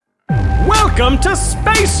Welcome to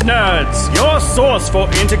Space Nerds, your source for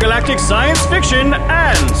intergalactic science fiction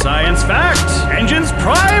and science fact. Engines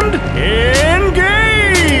primed, engage!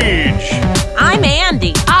 I'm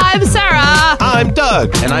Andy. I'm Sarah. I'm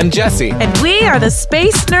Doug. And I'm Jesse. And we are the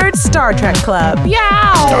Space Nerds Star Trek Club.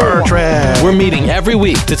 Yow! Star Trek. We're meeting every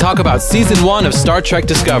week to talk about Season 1 of Star Trek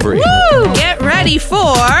Discovery. Woo! Get ready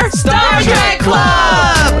for Star Trek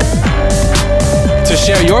Club! To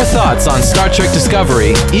share your thoughts on Star Trek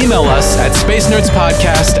Discovery, email us at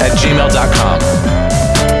spacenerdspodcast@gmail.com.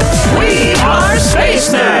 We are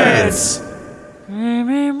Space Nerds!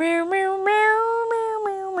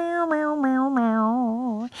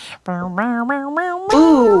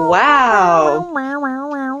 Ooh, wow.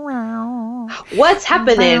 What's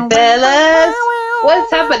happening, fellas?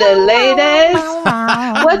 What's happening, ladies?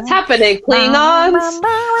 What's happening, Klingons?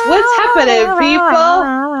 What's happening,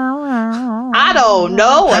 people? I don't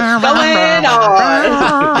know what's going on.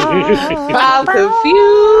 I'm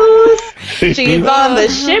confused. She's on the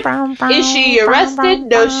ship. Is she arrested?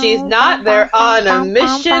 No, she's not. They're on a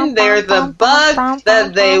mission. There's a bug.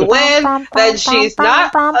 Then they win. Then she's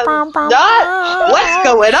not. What's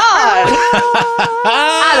going on?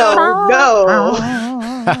 I don't know.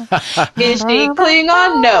 Is she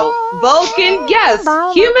Klingon? No. Vulcan? Yes.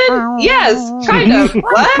 Human? Yes. Kind of.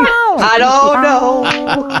 What? I don't know.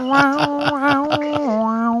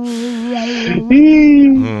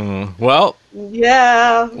 Well,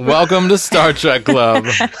 yeah. Welcome to Star Trek Club.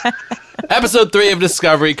 Episode 3 of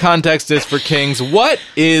Discovery. Context is for Kings. What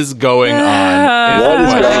is going on? What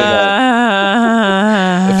is going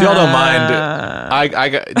on? If y'all don't mind,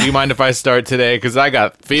 do you mind if I start today? Because I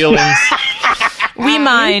got feelings. We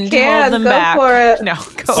mind. Yeah, Hold them go back. for it. No,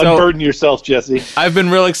 go. So- Unburden yourself, Jesse. I've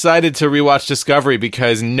been real excited to rewatch Discovery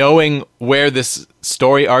because knowing where this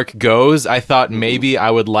story arc goes, I thought maybe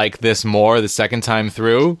I would like this more the second time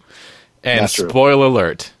through. And That's true. spoiler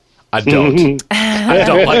alert, I don't. I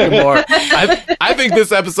don't like it more. I think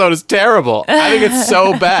this episode is terrible. I think it's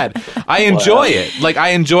so bad. I enjoy it. Like, I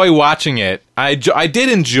enjoy watching it. I did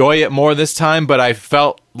enjoy it more this time, but I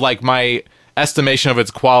felt like my estimation of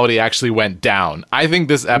its quality actually went down. I think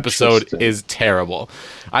this episode is terrible.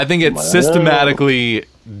 I think it systematically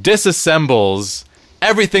disassembles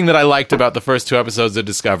everything that I liked about the first 2 episodes of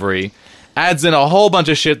Discovery, adds in a whole bunch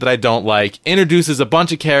of shit that I don't like, introduces a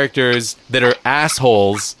bunch of characters that are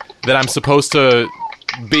assholes that I'm supposed to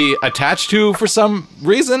be attached to for some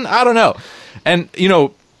reason. I don't know. And, you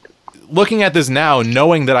know, looking at this now,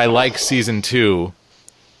 knowing that I like season 2,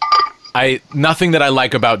 nothing that I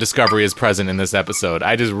like about Discovery is present in this episode.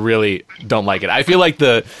 I just really don't like it. I feel like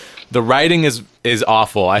the writing is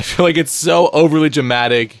awful. I feel like it's so overly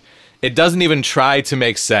dramatic. It doesn't even try to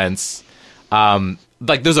make sense.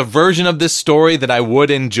 Like, there's a version of this story that I would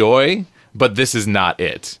enjoy, but this is not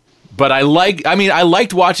it. But I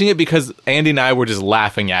liked watching it because Andy and I were just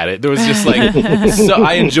laughing at it. There was just like, so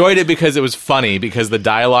I enjoyed it because it was funny, because the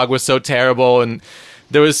dialogue was so terrible, and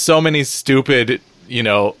there was so many stupid, you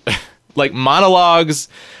know, like monologues.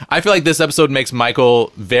 I feel like this episode makes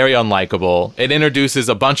Michael very unlikable. It introduces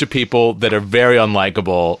a bunch of people that are very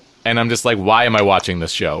unlikable, and I'm just like, why am I watching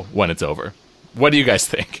this show when it's over? What do you guys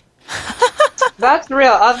think? That's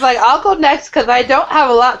real. I was like, I'll go next because I don't have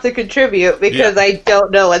a lot to contribute because I don't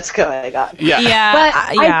know what's going on. Yeah. But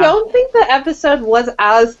I don't think the episode was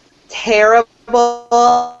as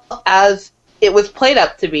terrible as it was played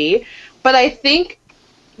up to be. But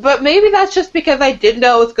but maybe that's just because I didn't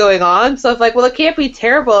know what was going on. So it's like, well, it can't be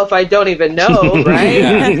terrible if I don't even know,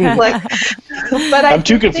 right? But I'm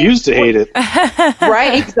too confused to hate it.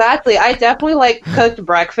 Right, exactly. I definitely cooked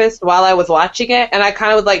breakfast while I was watching it, and I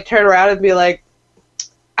kind of would turn around and be like,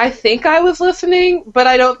 I think I was listening, but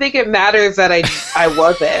I don't think it matters that I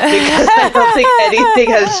wasn't, because I don't think anything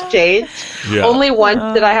has changed. Yeah. Only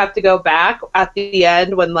once did I have to go back at the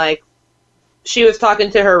end when she was talking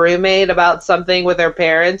to her roommate about something with her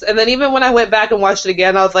parents, and then even when I went back and watched it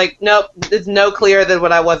again, I was like, nope, it's no clearer than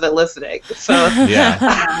when I wasn't listening. So,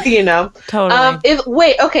 yeah. You know. Totally. Is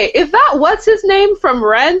that what's his name from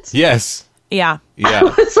Rent? Yes. Yeah.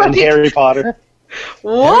 Yeah. And Harry Potter.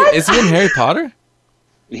 What? Is he in Harry Potter?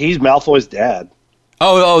 He's Malfoy's dad.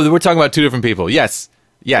 Oh, we're talking about 2 different people. Yes.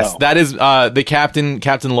 Oh. That is the Captain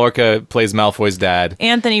Lorca plays Malfoy's dad.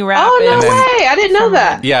 Anthony Rapp. Oh, no way. I didn't know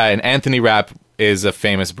that. Yeah, and Anthony Rapp is a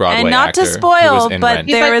famous Broadway actor. And not to spoil, but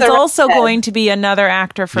there is also going to be another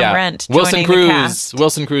actor from Rent joining the cast.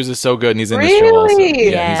 Wilson Cruz is so good, and he's in this show also.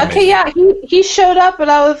 Really? Yeah. Okay, yeah, he showed up, and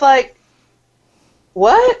I was like,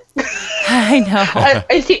 what? I know.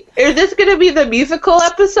 Is this going to be the musical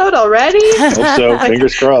episode already? Hope so.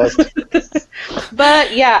 Fingers crossed.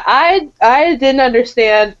 But yeah, I didn't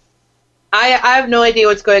understand I have no idea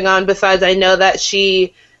what's going on, besides I know that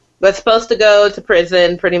she was supposed to go to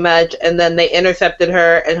prison, pretty much, and then they intercepted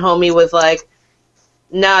her, and homie was like,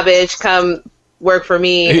 nah, bitch, come work for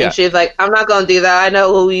me. Yeah. And she's like, I'm not going to do that. I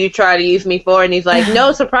know who you try to use me for. And he's like,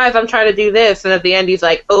 no, surprise, I'm trying to do this. And at the end, he's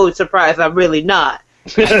like, oh, surprise, I'm really not.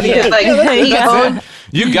 Like,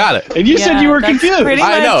 you got it. And you said you were confused.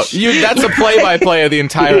 I know. That's a play-by-play of the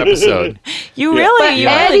entire episode. You really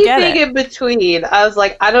get anything in between, I was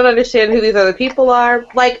like, I don't understand who these other people are.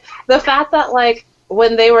 Like, the fact that, like,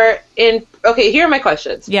 when they were in... Okay, here are my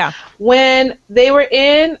questions. Yeah. When they were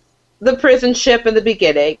in the prison ship in the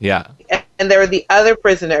beginning, and there were the other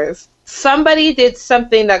prisoners, somebody did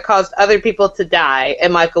something that caused other people to die,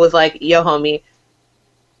 and Michael was like, yo, homie,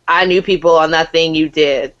 I knew people on that thing you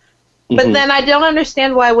did. But then I don't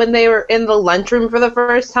understand why when they were in the lunchroom for the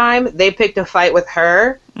first time, they picked a fight with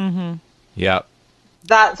her. Yeah.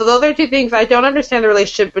 So those are two things. I don't understand the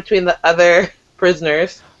relationship between the other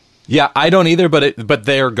prisoners. Yeah, I don't either, but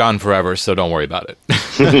they're gone forever, so don't worry about it.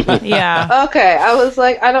 Yeah. Okay, I was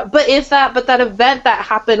like, I don't. But that event that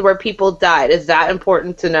happened where people died, is that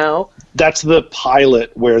important to know? That's the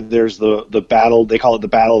pilot where there's the battle. They call it the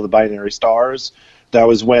Battle of the Binary Stars. That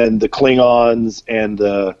was when the Klingons and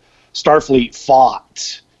the Starfleet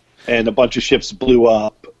fought, and a bunch of ships blew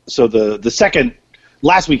up. So the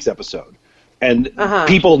last week's episode, and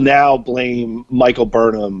people now blame Michael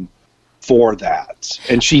Burnham for that,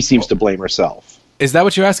 and she seems to blame herself. Is that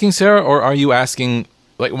what you're asking, Sarah, or are you asking,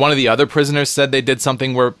 like, one of the other prisoners said they did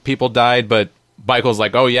something where people died, but Michael's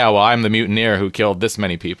like, oh yeah, well, I'm the mutineer who killed this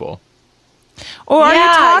many people? Or are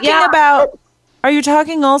you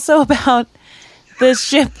talking also about the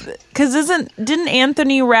ship? Because didn't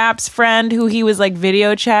Anthony Rapp's friend, who he was like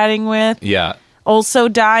video chatting with, also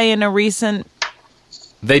die in a recent...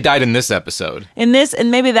 They died in this episode. And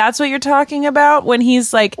maybe that's what you're talking about, when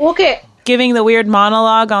he's like giving the weird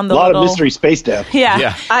monologue on the lot of mystery space death.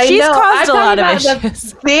 Yeah. She's caused a lot of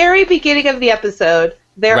issues. The very beginning of the episode,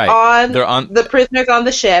 they're on the prisoners on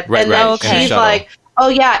the ship, and then she's like, oh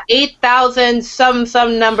yeah, 8,000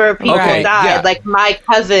 some number of people died, like my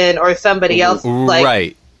cousin or somebody else. Like,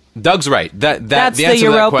 right. Doug's right. That's the answer Europa,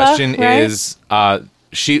 to that question right? is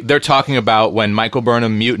they're talking about when Michael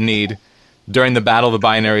Burnham mutinied during the Battle of the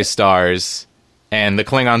Binary Stars, and the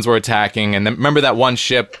Klingons were attacking, and then, remember that one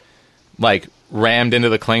ship, like, rammed into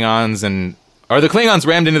the Klingons, or the Klingons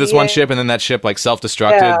rammed into this one ship, and then that ship, like,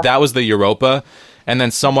 self-destructed? Yeah. That was the Europa, and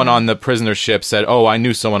then someone on the prisoner ship said, oh, I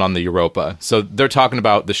knew someone on the Europa. So they're talking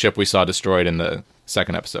about the ship we saw destroyed in the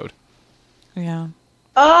second episode. Yeah.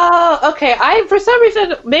 Oh, okay. For some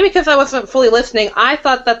reason, maybe because I wasn't fully listening, I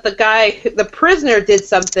thought that the prisoner did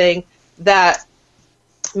something that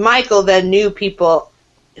Michael then knew people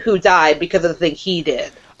who died because of the thing he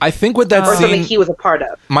did. I think what that scene... Or something he was a part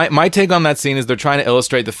of. My take on that scene is they're trying to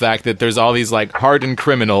illustrate the fact that there's all these, like, hardened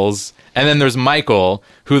criminals, and then there's Michael,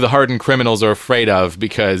 who the hardened criminals are afraid of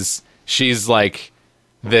because she's, like,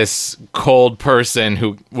 this cold person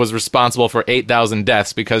who was responsible for 8,000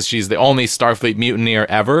 deaths because she's the only Starfleet mutineer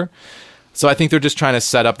ever. So I think they're just trying to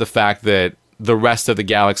set up the fact that the rest of the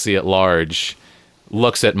galaxy at large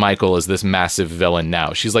looks at Michael as this massive villain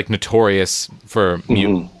now. She's, like, notorious for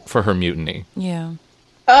her mutiny. Yeah.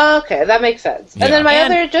 Okay, that makes sense. Yeah. And then my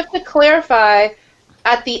other, just to clarify,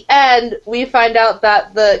 at the end, we find out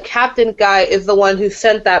that the captain guy is the one who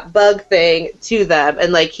sent that bug thing to them,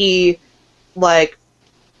 and, like, he, like,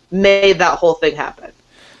 made that whole thing happen.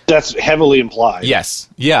 That's heavily implied. Yes.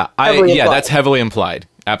 Yeah. That's heavily implied.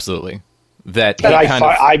 Absolutely.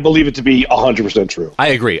 I believe it to be 100% true. I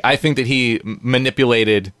agree. I think that he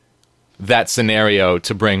manipulated that scenario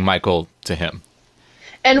to bring Michael to him.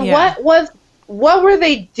 And what were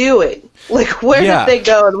they doing? Like, where did they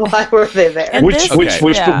go, and why were they there?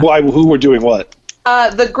 Who were doing what?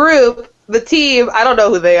 The group, the team. I don't know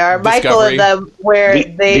who they are. Discovery. Michael and them.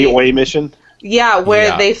 The away mission. Yeah,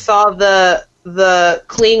 they saw the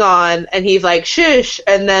Klingon, and he's like, shush,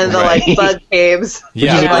 and then the bug caves.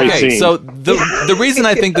 Yeah, okay. So the reason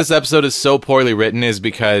I think this episode is so poorly written is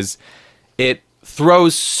because it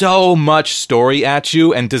throws so much story at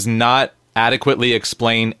you and does not adequately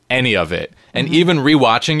explain any of it. And even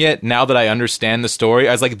rewatching it, now that I understand the story,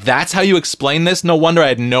 I was like, that's how you explain this? No wonder I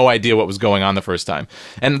had no idea what was going on the first time.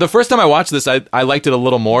 And the first time I watched this, I liked it a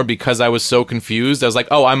little more because I was so confused. I was like,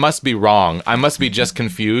 oh, I must be wrong. I must be just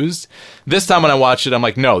confused. This time when I watched it, I'm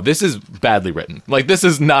like, no, this is badly written. Like, this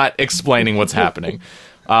is not explaining what's happening.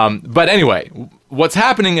 But anyway, what's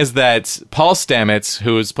happening is that Paul Stamets,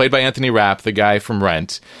 who is played by Anthony Rapp, the guy from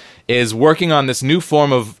Rent, is working on this new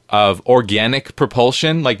form of organic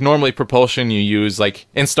propulsion. Like, normally propulsion you use, like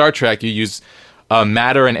in Star Trek, you use a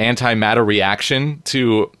matter and antimatter reaction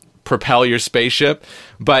to propel your spaceship.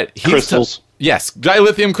 But crystals. Yes,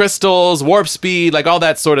 dilithium crystals, warp speed, like all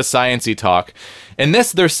that sort of sciencey talk. In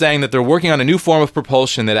this, they're saying that they're working on a new form of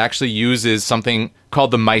propulsion that actually uses something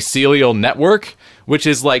called the mycelial network, which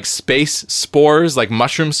is like space spores, like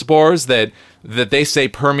mushroom spores that they say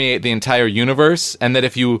permeate the entire universe, and that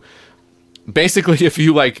if you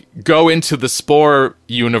like go into the spore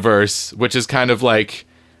universe, which is kind of like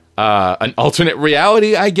an alternate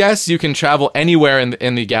reality, I guess, you can travel anywhere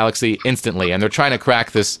in the galaxy instantly, and they're trying to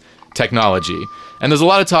crack this technology. And there's a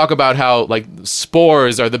lot of talk about how like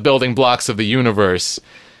spores are the building blocks of the universe,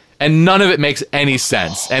 and none of it makes any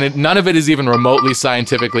sense, and none of it is even remotely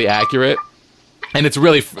scientifically accurate. And it's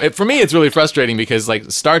really, for me, it's really frustrating because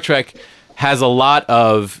like Star Trek has a lot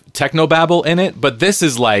of technobabble in it, but this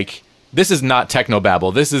is not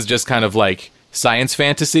technobabble. This is just kind of like science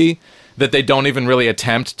fantasy that they don't even really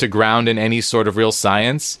attempt to ground in any sort of real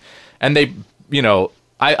science. And they,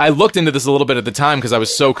 I looked into this a little bit at the time because I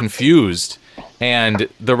was so confused. And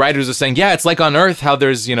the writers are saying, yeah, it's like on Earth how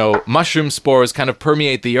there's, mushroom spores kind of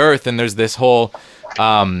permeate the Earth, and there's this whole,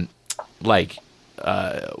 what's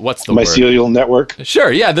the mycelial word? Network?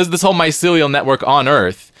 Sure, yeah, there's this whole mycelial network on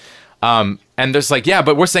Earth. And there's like, yeah,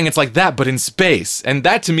 but we're saying it's like that, but in space. And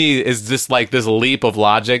that to me is just like this leap of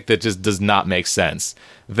logic that just does not make sense.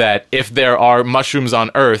 That if there are mushrooms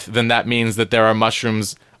on Earth, then that means that there are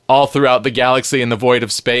mushrooms all throughout the galaxy in the void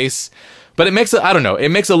of space. But it makes, I don't know, it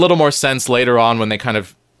makes a little more sense later on when they kind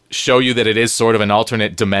of show you that it is sort of an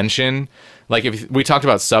alternate dimension. Like if we talked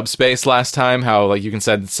about subspace last time, how like you can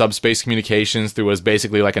send subspace communications through was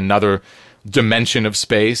basically like another dimension of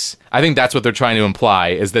space. I think that's what they're trying to imply,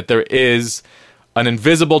 is that there is an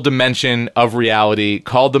invisible dimension of reality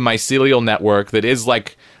called the mycelial network that is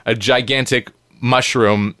like a gigantic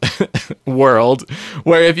mushroom world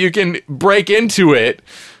where if you can break into it,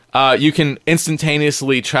 you can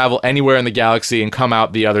instantaneously travel anywhere in the galaxy and come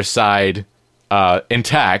out the other side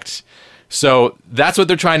intact. So that's what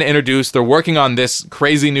they're trying to introduce. They're working on this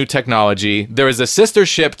crazy new technology. There is a sister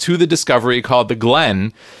ship to the Discovery called the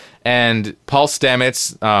Glenn, and Paul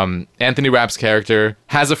Stamets, Anthony Rapp's character,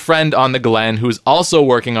 has a friend on the Glenn who's also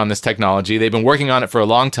working on this technology. They've been working on it for a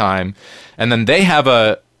long time, and then they have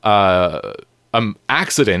an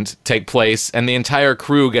accident take place, and the entire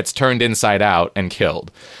crew gets turned inside out and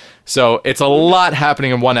killed. So it's a lot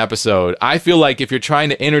happening in one episode. I feel like if you're trying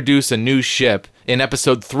to introduce a new ship in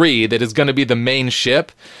episode 3 that is going to be the main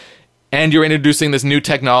ship, and you're introducing this new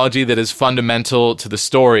technology that is fundamental to the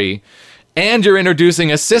story, and you're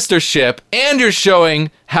introducing a sister ship, and you're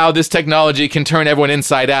showing how this technology can turn everyone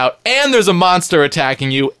inside out, and there's a monster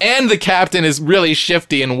attacking you, and the captain is really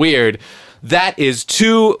shifty and weird, that is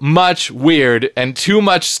too much weird and too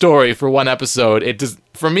much story for one episode.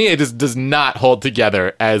 For me, it just does not hold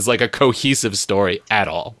together as like a cohesive story at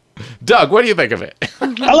all. Doug, what do you think of it?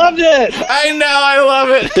 I loved it. I know, I love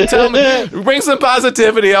it. Tell me, bring some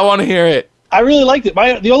positivity. I want to hear it. I really liked it.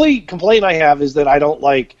 The only complaint I have is that I don't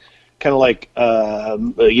like kind of like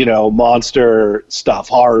monster stuff,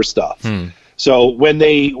 horror stuff. So when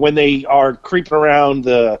they are creeping around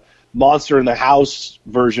the monster in the house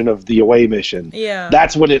version of the Away mission,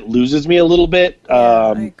 that's when it loses me a little bit.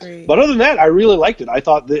 I agree. But other than that, I really liked it. I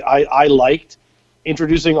thought that I liked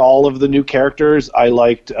introducing all of the new characters. I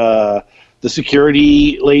liked the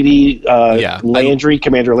security lady, Landry,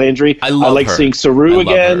 Commander Landry. I like seeing Saru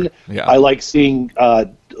again. I like seeing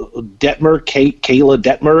Detmer, Kayla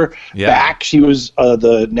Detmer back. She was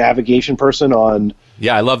the navigation person on.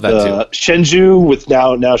 Yeah, I love that too. Shenzhou with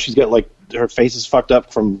now she's got like her face is fucked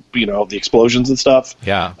up from the explosions and stuff.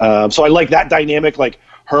 Yeah. So I like that dynamic, like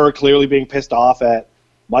her clearly being pissed off at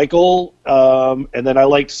Michael, and then I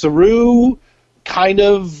liked Saru, kind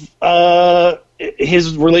of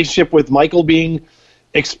his relationship with Michael being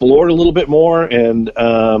explored a little bit more, and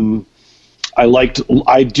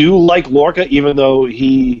I do like Lorca, even though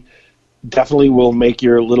he definitely will make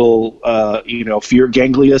your little fear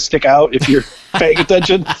ganglia stick out if you're paying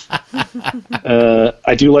attention.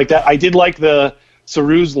 I do like that. I did like the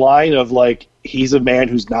Saru's line of like, he's a man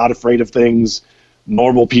who's not afraid of things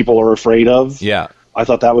normal people are afraid of. Yeah. I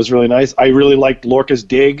thought that was really nice. I really liked Lorca's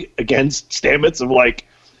dig against Stamets of like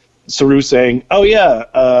Saru saying, "Oh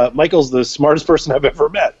yeah, Michael's the smartest person I've ever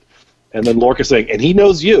met," and then Lorca saying, "And he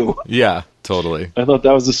knows you." Yeah, totally. I thought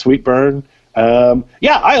that was a sweet burn.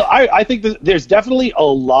 I think that there's definitely a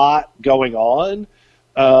lot going on.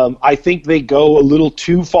 I think they go a little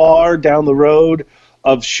too far down the road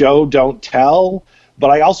of show don't tell, but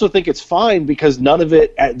I also think it's fine because none of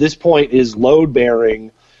it at this point is load bearing.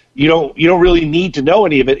 You don't really need to know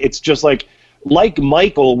any of it. It's just like like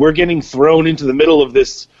Michael, we're getting thrown into the middle of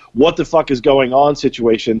this what the fuck is going on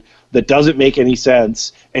situation that doesn't make any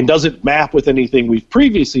sense and doesn't map with anything we've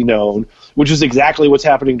previously known, which is exactly what's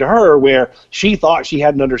happening to her, where she thought she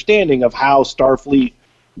had an understanding of how Starfleet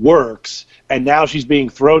works, and now she's being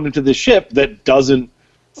thrown into this ship that doesn't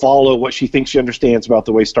follow what she thinks she understands about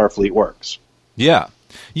the way Starfleet works. Yeah.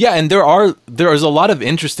 Yeah, and there's a lot of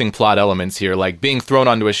interesting plot elements here, like being thrown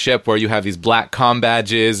onto a ship where you have these black comm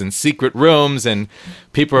badges and secret rooms, and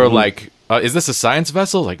people are like, is this a science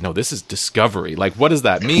vessel? Like, no, this is Discovery. Like, what does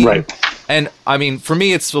that mean? Right. And, I mean, for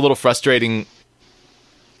me, it's a little frustrating.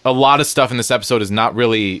 A lot of stuff in this episode is not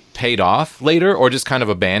really paid off later, or just kind of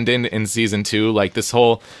abandoned in season 2. Like, this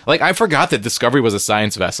whole... Like, I forgot that Discovery was a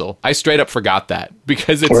science vessel. I straight up forgot that,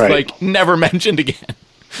 because it's, like, never mentioned again.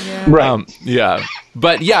 Yeah. Right. Yeah.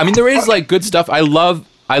 But, yeah, I mean, there is, like, good stuff. I love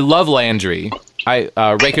Landry.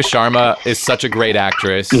 Rekha Sharma is such a great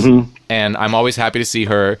actress, and I'm always happy to see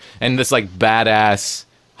her. And this, like, badass,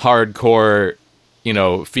 hardcore, you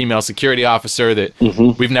know, female security officer that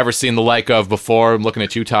we've never seen the like of before. I'm looking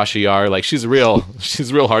at you, Tasha Yar. Like, she's real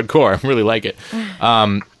hardcore. I really like it.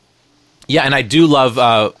 Yeah, and I do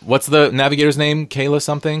love, what's the navigator's name? Kayla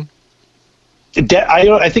something?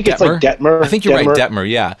 I think it's like Detmer. I think you're right, Detmer.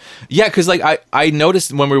 Yeah, because like I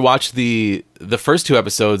noticed when we watched the first 2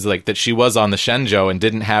 episodes, like that she was on the Shenzhou and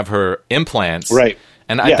didn't have her implants. Right.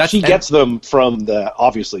 And she gets them from the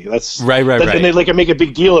obviously. That's right. And they like make a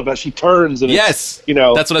big deal about. She turns and yes, you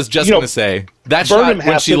know, that's what I was just going to say. That Burnham shot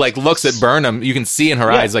when she like looks at Burnham, you can see in her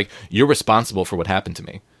eyes like, you're responsible for what happened to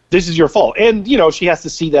me. This is your fault, and you know she has to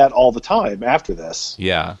see that all the time after this.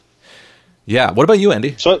 Yeah. What about you,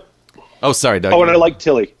 Andy? So. Oh, sorry, Doug. Oh, and I like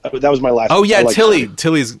Tilly. That was my last. Oh, yeah, Tilly.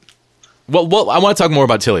 Tilly's... Well, I want to talk more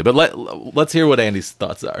about Tilly, but let's hear what Andy's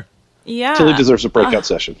thoughts are. Yeah. Tilly deserves a breakout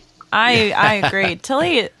session. I agree.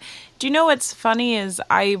 Tilly... Do you know what's funny is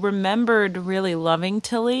I remembered really loving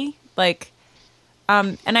Tilly. Like...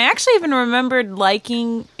 and I actually even remembered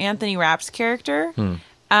liking Anthony Rapp's character.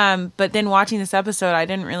 But then watching this episode, I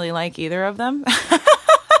didn't really like either of them.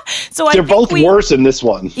 So they're both worse in this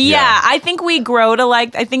one. Yeah, I think we grow to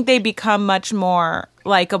like. I think they become much more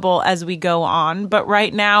likable as we go on. But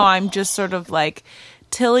right now, I'm just sort of like,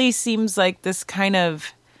 Tilly seems like this kind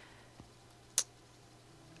of.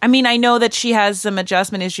 I mean, I know that she has some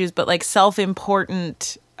adjustment issues, but like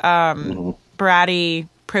self-important, bratty,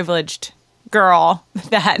 privileged girl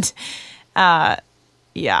that, and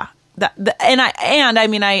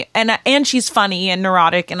she's funny and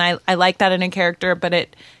neurotic, and I like that in a character, but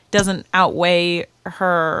it doesn't outweigh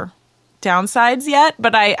her downsides yet.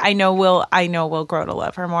 But I know we'll grow to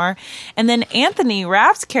love her more. And then Anthony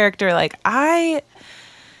Rapp's character, like that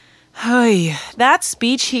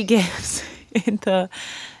speech he gives in the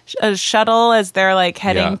shuttle as they're like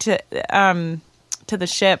heading to the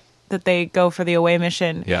ship that they go for the away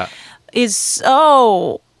mission, is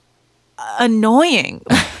so annoying.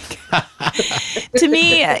 To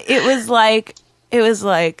me, it was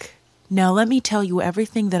like, now let me tell you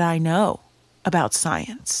everything that I know about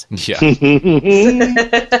science. Yeah.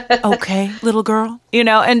 Okay, little girl. You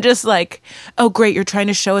know, and just like, oh great, you're trying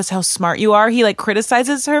to show us how smart you are. He like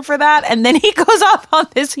criticizes her for that, and then he goes off on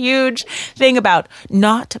this huge thing about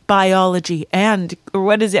not biology and, or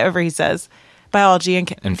what is it ever he says? Biology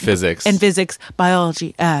and physics. And physics,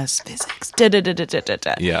 biology as physics.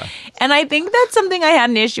 Yeah. And I think that's something I had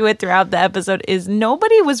an issue with throughout the episode is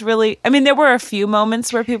nobody was really, I mean, there were a few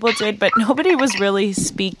moments where people did, but nobody was really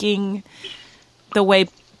speaking the way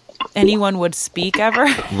anyone would speak ever.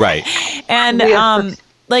 Right. And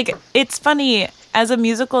like, it's funny, as a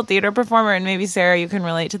musical theater performer, and maybe Sarah, you can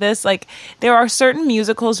relate to this, like there are certain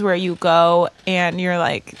musicals where you go and you're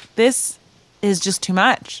like, this is just too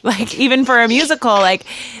much. Like, even for a musical, like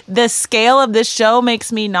the scale of this show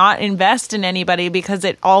makes me not invest in anybody because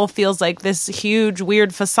it all feels like this huge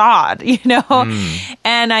weird facade, you know?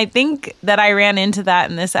 And I think that I ran into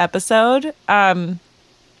that in this episode.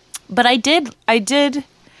 But I did.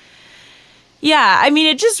 Yeah, I mean,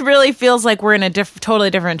 it just really feels like we're in a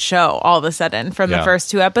totally different show all of a sudden from the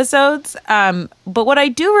first 2 episodes. But what I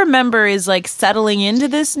do remember is like settling into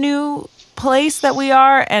this new place that we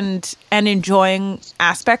are and enjoying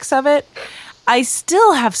aspects of it. I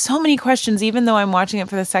still have so many questions, even though I'm watching it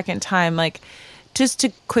for the second time. Like, just to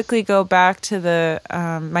quickly go back to the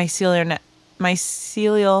mycelial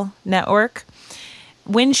network,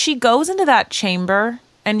 when she goes into that chamber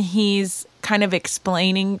and he's kind of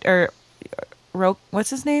explaining, or what's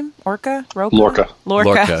his name? Lorca.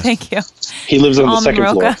 Thank you. He lives on the second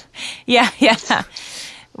floor. Yeah.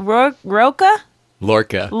 Roca.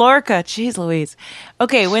 Lorca. Jeez Louise.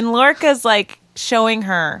 Okay, when Lorca's like showing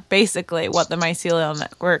her basically what the mycelial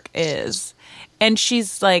network is. And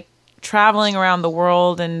she's like traveling around the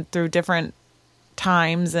world and through different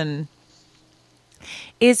times. And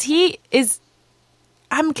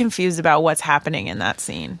I'm confused about what's happening in that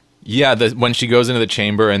scene. Yeah, when she goes into the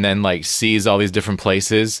chamber and then like sees all these different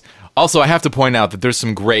places. Also, I have to point out that there's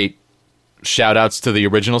some great shout outs to the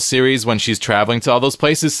original series when she's traveling to all those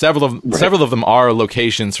places. Several of them are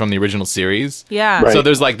locations from the original series. Yeah. Right. So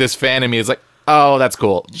there's like this fan in me is like, oh, that's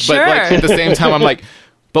cool. Sure. But like at the same time, I'm like,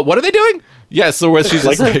 but what are they doing? Yeah, so where she's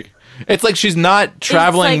like it's like she's not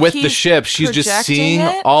traveling like with the ship. She's just seeing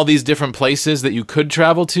all these different places that you could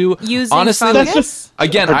travel to. Using honestly, fungus? Just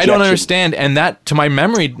again, I don't understand, and that, to my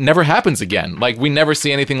memory, never happens again. Like, we never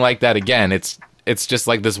see anything like that again. It's just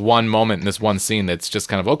like this one moment in this one scene that's just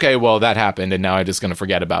kind of, okay, well, that happened, and now I'm just going to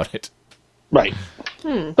forget about it. Right.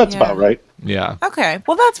 That's about right. Yeah. Okay,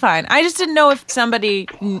 well, that's fine. I just didn't know if somebody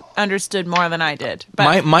understood more than I did.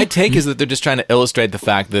 But My take is that they're just trying to illustrate the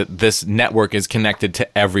fact that this network is connected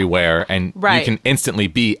to everywhere, and you can instantly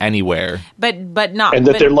be anywhere. But not. And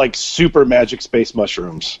that they're like super magic space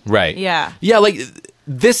mushrooms. Right. Yeah. Yeah, like,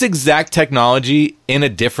 this exact technology in a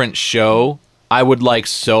different show, I would like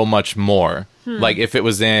so much more. Like, if it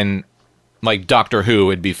was in, like, Doctor Who,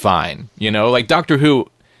 it'd be fine. You know? Like, Doctor Who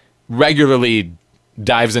regularly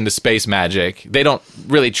dives into space magic. They don't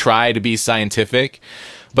really try to be scientific,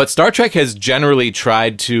 but Star Trek has generally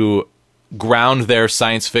tried to ground their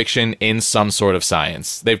science fiction in some sort of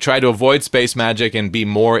science. They've tried to avoid space magic and be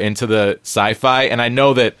more into the sci-fi, and I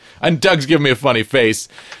know that, and Doug's giving me a funny face,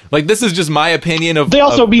 like, this is just my opinion of... They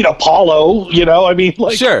also mean Apollo, you know? I mean,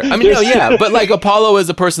 like... Sure. I mean, no, yeah, but, like, Apollo is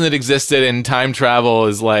a person that existed, and time travel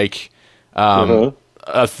is, like, a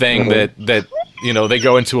thing that, you know, they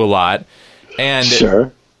go into a lot. And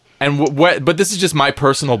sure. And but this is just my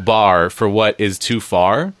personal bar for what is too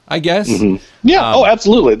far, I guess. Yeah.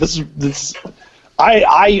 Absolutely. This.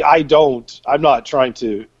 I'm not trying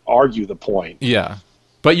to argue the point. Yeah,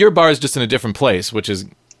 but your bar is just in a different place, which is,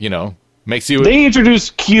 you know, makes you. They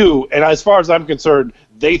introduced Q, and as far as I'm concerned,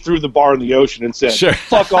 they threw the bar in the ocean and said, sure.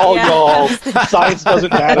 "Fuck all y'all. Science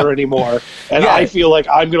doesn't matter anymore." And I feel like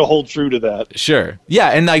I'm going to hold true to that. Sure. Yeah,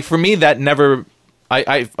 and like for me, that never.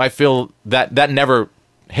 I feel that never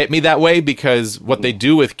hit me that way, because what they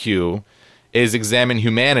do with Q is examine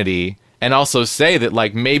humanity and also say that,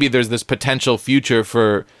 like, maybe there's this potential future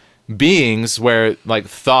for beings where, like,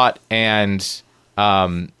 thought and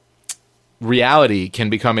reality can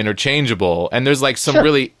become interchangeable. And there's, like, some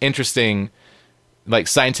really interesting, like,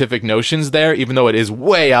 scientific notions there, even though it is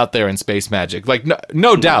way out there in space magic. Like,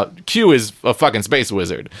 no doubt, Q is a fucking space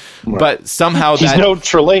wizard. Right. But somehow he's no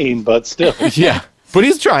Trelane, but still. Yeah. But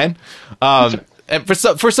he's trying, and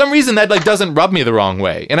for some reason that, like, doesn't rub me the wrong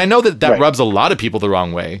way, and I know that rubs a lot of people the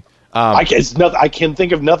wrong way. I can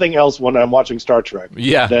think of nothing else when I'm watching Star Trek.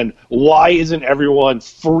 Yeah. Then why isn't everyone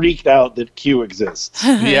freaked out that Q exists?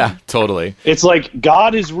 Yeah, totally. It's like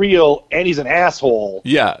God is real and he's an asshole.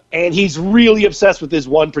 Yeah. And he's really obsessed with this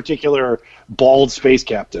one particular bald space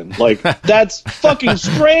captain. Like, that's fucking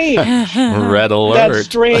strange. Red alert. That's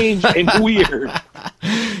strange and weird.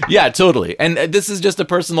 Yeah, totally. And this is just a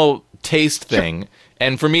personal taste thing.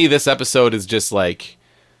 And for me, this episode is just like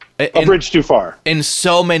a bridge too far in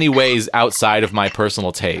so many ways outside of my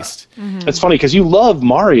personal taste. It's funny because you love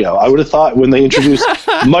Mario. I would have thought when they introduced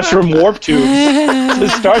mushroom warp tubes to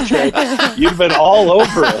Star Trek, you'd been all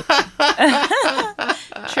over it.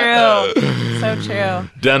 True. So true.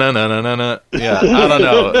 Da-na-na-na-na-na. Yeah, I don't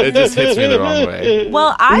know. It just hits me the wrong way.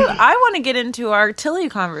 Well, I want to get into our Tilly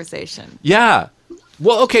conversation. Yeah.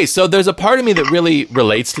 Well, okay, so there's a part of me that really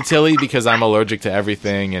relates to Tilly because I'm allergic to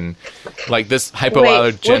everything, and like this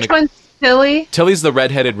hypoallergenic... Wait, which one's Tilly? Tilly's the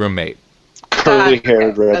redheaded roommate.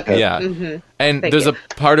 Curly-haired redhead. Okay. Yeah. Mm-hmm. And there's a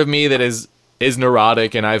part of me that is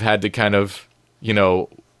neurotic, and I've had to kind of, you know,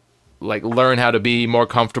 like learn how to be more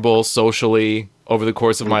comfortable socially over the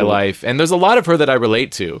course of my life. And there's a lot of her that I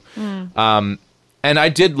relate to. And I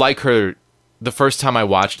did like her the first time I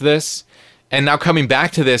watched this. And now coming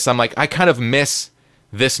back to this, I'm like, I kind of miss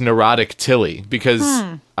this neurotic Tilly because,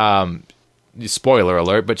 spoiler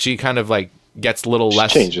alert, but she kind of like gets a little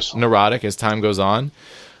less neurotic as time goes on.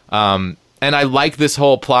 And I like this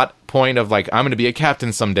whole plot point of like, I'm going to be a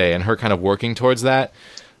captain someday and her kind of working towards that.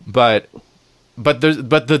 But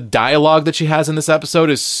the dialogue that she has in this episode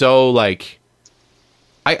is so like,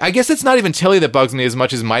 I guess it's not even Tilly that bugs me as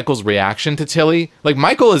much as Michael's reaction to Tilly. Like,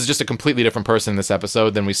 Michael is just a completely different person in this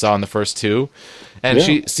episode than we saw in the first two. And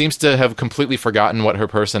she seems to have completely forgotten what her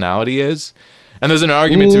personality is. And there's an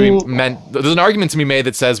argument to be made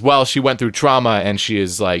that says, well, she went through trauma and she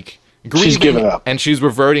is like grieving, she's given up, and she's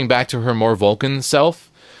reverting back to her more Vulcan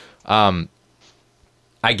self.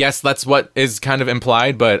 I guess that's what is kind of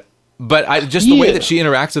implied, but the way that she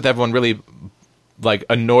interacts with everyone really like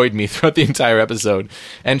annoyed me throughout the entire episode.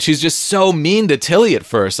 And she's just so mean to Tilly at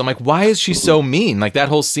first. I'm like, why is she so mean? Like that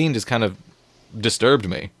whole scene just kind of disturbed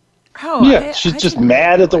me. Oh, yeah, she's just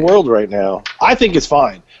mad at the world right now. I think it's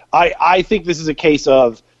fine. I think this is a case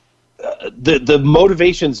of the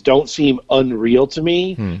motivations don't seem unreal to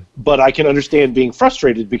me, but I can understand being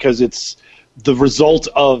frustrated because it's the result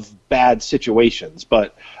of bad situations.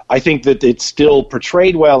 But I think that it's still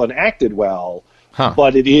portrayed well and acted well,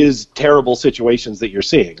 but it is terrible situations that you're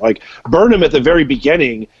seeing. Like Burnham at the very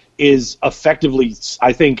beginning is effectively,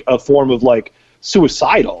 I think, a form of like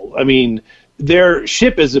suicidal. I mean, their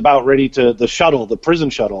ship is about ready to, the prison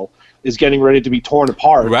shuttle is getting ready to be torn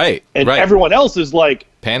apart. Right. And everyone else is like,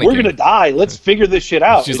 panicking. We're going to die. Let's figure this shit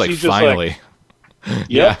out. She's like, finally.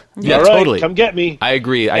 Yeah, right, totally. Come get me. I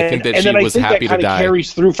agree. I think that she was happy to die. And then I think that kind of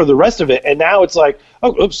carries through for the rest of it. And now it's like,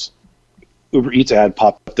 oh, oops, Uber Eats ad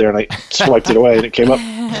popped up there, and I swiped it away, and it came up.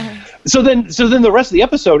 So then the rest of the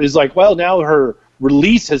episode is like, well, now her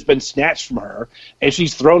release has been snatched from her, and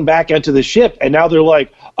she's thrown back into the ship, and now they're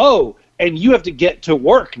like, oh, and you have to get to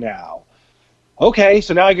work now. Okay,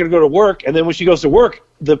 so now I got to go to work, and then when she goes to work,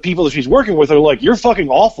 the people that she's working with are like, you're fucking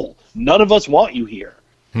awful. None of us want you here.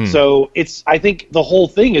 So I think the whole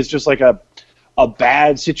thing is just like a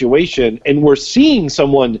bad situation, and we're seeing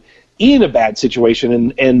someone in a bad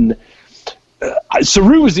situation, and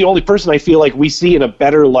Saru is the only person I feel like we see in a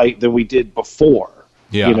better light than we did before.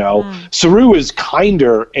 Yeah. You know, Saru is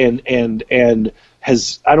kinder and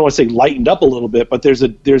has, I don't want to say lightened up a little bit, but there's a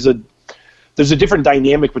different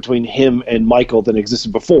dynamic between him and Michael than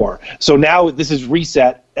existed before. So now this is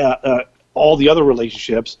reset all the other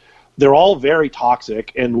relationships. They're all very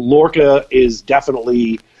toxic, and Lorca is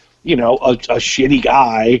definitely, you know, a shitty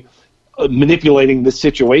guy manipulating the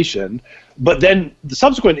situation. But then the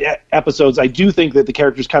subsequent episodes, I do think that the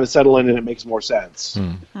characters kind of settle in and it makes more sense.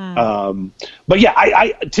 But yeah,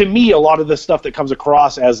 I to me, a lot of the stuff that comes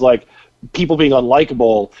across as like people being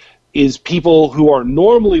unlikable is people who are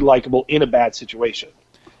normally likable in a bad situation.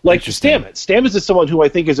 Like Stamets. Stamets is someone who I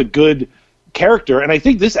think is a good character, and I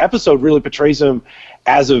think this episode really portrays him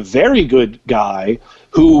as a very good guy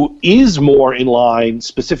who is more in line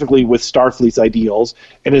specifically with Starfleet's ideals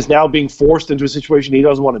and is now being forced into a situation he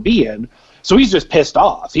doesn't want to be in. So he's just pissed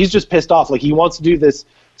off. Like he wants to do this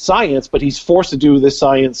science, but he's forced to do this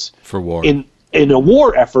science for war in a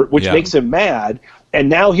war effort, which makes him mad. And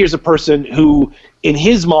now here's a person who, in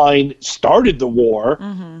his mind, started the war,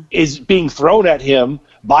 is being thrown at him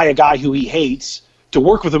by a guy who he hates to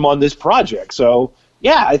work with him on this project. So,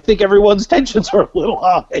 yeah, I think everyone's tensions are a little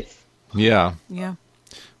high. Yeah. Yeah.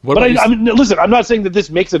 But I mean, listen, I'm not saying that this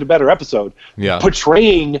makes it a better episode. Yeah.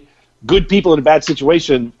 Portraying good people in a bad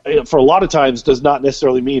situation for a lot of times does not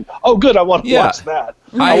necessarily mean, oh, good, I want to watch that.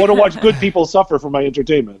 I want to watch good people suffer for my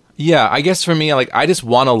entertainment. Yeah, I guess for me, like, I just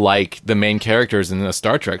want to like the main characters in the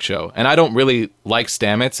Star Trek show. And I don't really like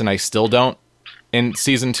Stamets, and I still don't in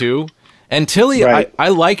season 2. And Tilly, right. I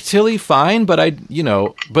like Tilly fine, but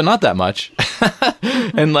but not that much.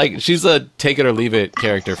 And like, she's a take it or leave it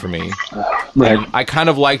character for me. Right. And I kind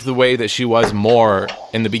of liked the way that she was more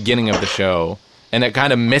in the beginning of the show, and it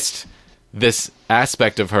kind of missed this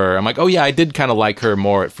aspect of her. I'm like, oh yeah, I did kind of like her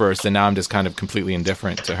more at first, and now I'm just kind of completely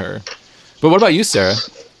indifferent to her. But what about you, Sarah?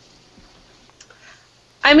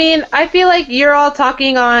 I mean, I feel like you're all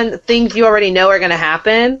talking on things you already know are going to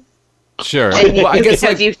happen. Sure. Well, I guess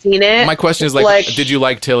because you've seen it. My question is like, did you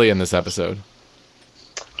like Tilly in this episode?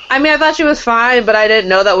 I mean, I thought she was fine, but I didn't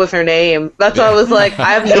know that was her name. That's why I was like,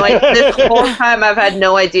 I have no idea. This whole time I've had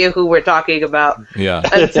no idea who we're talking about.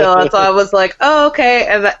 Yeah. So I was like, oh,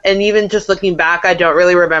 okay. And even just looking back, I don't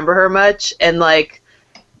really remember her much. And like,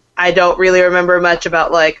 I don't really remember much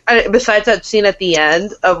about like, besides that scene at the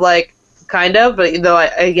end of like, kind of, but though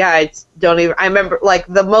I don't even. I remember like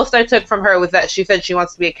the most I took from her was that she said she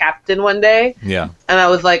wants to be a captain one day. Yeah, and I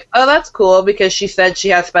was like, oh, that's cool because she said she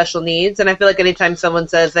has special needs, and I feel like anytime someone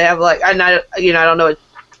says they have like, I don't know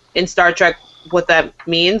in Star Trek what that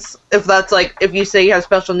means. If that's like, if you say you have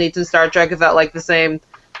special needs in Star Trek, is that like the same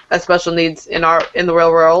as special needs in the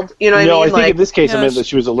real world? You know what I mean? No, I think in this case it meant that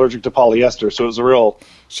she was allergic to polyester, so it was a real.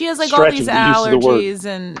 She has like all these allergies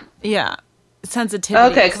and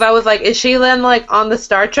sensitivity. Okay, because I was like, is she then like on the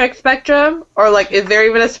Star Trek spectrum, or like is there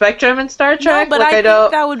even a spectrum in Star Trek? No, but like, I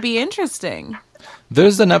think that would be interesting.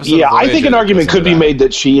 There's an episode. Yeah, I think an argument could be made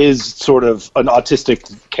that she is sort of an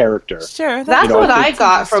autistic character. Sure, that's what I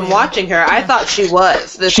got from watching her. I thought she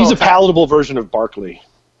was. She's a palatable version of Barclay,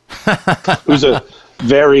 who's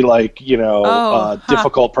very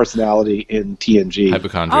difficult personality in TNG.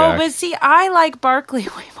 Hypochondriac. Oh, but see, I like Barkley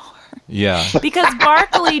way more. Yeah. Because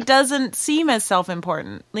Barkley doesn't seem as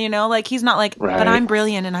self-important, like he's not like, right. But I'm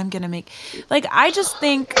brilliant and I'm going to make, like, I just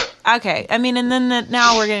think, okay, I mean, and then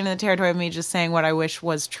now we're getting to the territory of me just saying what I wish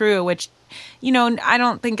was true, which, I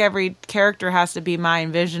don't think every character has to be my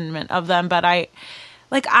envisionment of them, but I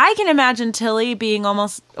can imagine Tilly being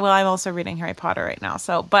almost, well, I'm also reading Harry Potter right now,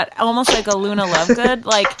 but almost like a Luna Lovegood,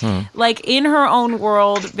 like in her own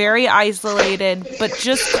world, very isolated, but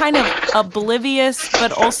just kind of oblivious,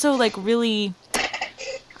 but also like really,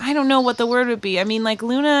 I don't know what the word would be. I mean, like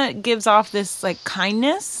Luna gives off this like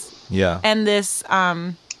kindness, and this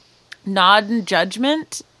nod and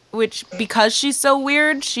judgment, which because she's so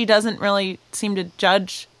weird, she doesn't really seem to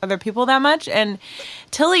judge other people that much, and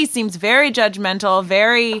Tilly seems very judgmental,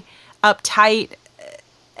 very uptight,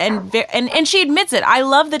 and she admits it. I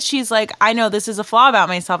love that she's like, I know this is a flaw about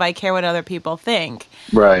myself. I care what other people think.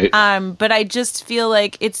 Right. But I just feel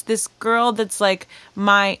like it's this girl that's like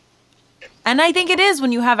and I think it is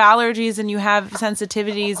when you have allergies and you have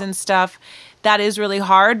sensitivities and stuff, that is really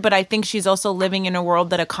hard. But I think she's also living in a world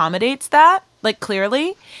that accommodates that, like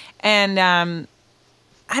clearly. And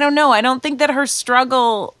I don't know. I don't think that her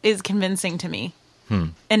struggle is convincing to me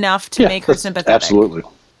enough to make her sympathetic. Absolutely.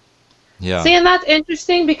 Yeah. See, and that's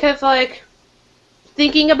interesting because, like,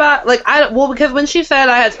 thinking about, like, because when she said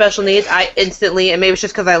I had special needs, I instantly, and maybe it's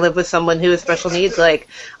just because I live with someone who has special needs, like,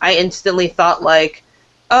 I instantly thought, like,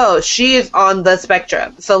 oh, she is on the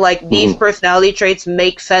spectrum. So, like, these personality traits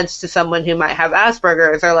make sense to someone who might have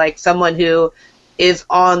Asperger's or, like, someone who is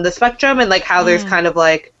on the spectrum and, like, how there's kind of,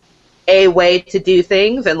 like, a way to do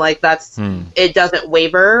things and like that's it doesn't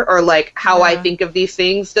waver, or like how I think of these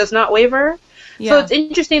things does not waver. So it's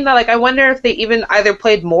interesting that like I wonder if they even either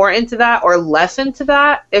played more into that or less into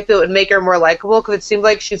that, if it would make her more likable, because it seems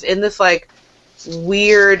like she's in this like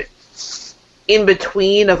weird in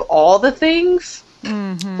between of all the things.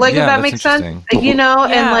 Like if that makes sense,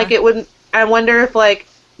 and like it wouldn't, I wonder if like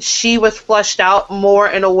she was fleshed out more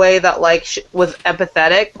in a way that like was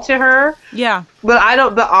empathetic to her. Yeah. But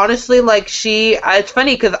honestly, like it's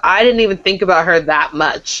funny because I didn't even think about her that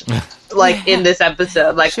much, like in this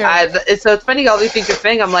episode. Like so it's funny all these things you're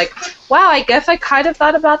saying. I'm like, wow, I guess I kind of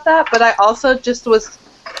thought about that, but I also just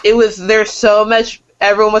there's so much,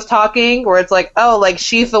 everyone was talking where it's like, oh, like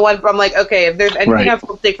she's the one. I'm like, okay, if there's anything I have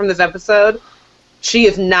to take from this episode, she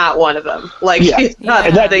is not one of them. Like, she's not.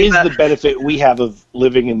 And that is the benefit we have of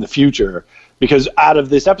living in the future, because out of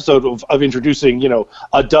this episode of introducing,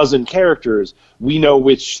 a dozen characters, we know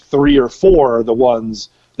which 3 or 4 are the ones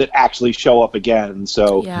that actually show up again.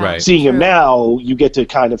 So seeing them now, you get to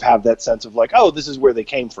kind of have that sense of like, oh, this is where they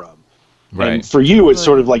came from. Right. And for you, it's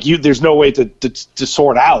sort of like there's no way to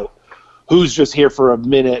sort out who's just here for a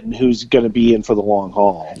minute and who's going to be in for the long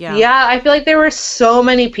haul. Yeah, I feel like there were so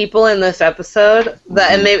many people in this episode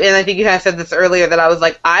that, and I think you kind of said this earlier, that I was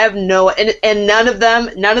like, I have and none of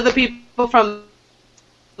the people from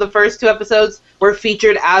the first 2 episodes were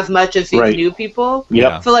featured as much as these new people.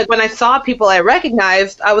 Yep. So like when I saw people I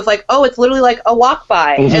recognized, I was like, oh, it's literally like a walk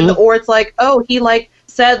by, or it's like, oh, he like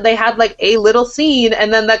said they had like a little scene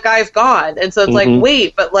and then that guy's gone, and so it's like,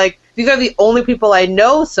 wait, but like these are the only people I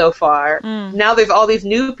know so far. Now there's all these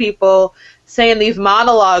new people saying these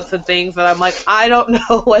monologues and things that I'm like, I don't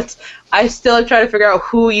know I still am trying to figure out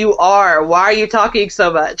who you are. Why are you talking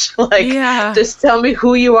so much? Like, just tell me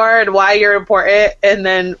who you are and why you're important, and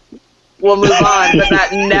then we'll move on. But that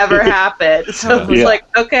never happened. So it's like,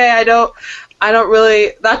 okay, I don't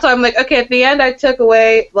really, that's why I'm like, okay, at the end I took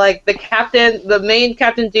away, like, the main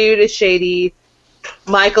captain dude is shady.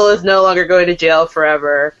 Michael is no longer going to jail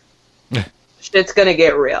forever. Shit's gonna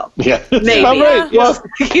get real. Yeah. Maybe. Right. Well,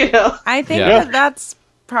 I think that's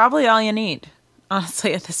probably all you need,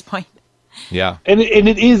 honestly, at this point. Yeah. And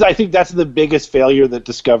it is, I think that's the biggest failure that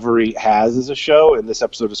Discovery has as a show, in this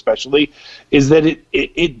episode especially, is that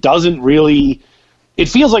it doesn't really, it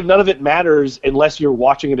feels like none of it matters unless you're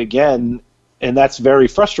watching it again. And that's very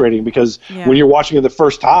frustrating, because when you're watching it the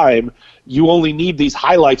first time, you only need these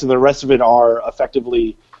highlights and the rest of it are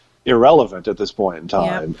effectively irrelevant at this point in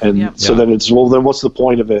time. And so then it's, well, then what's the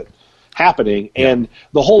point of it happening? And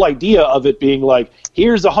the whole idea of it being like,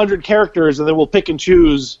 here's 100 characters and then we'll pick and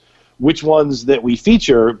choose which ones that we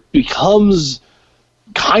feature, becomes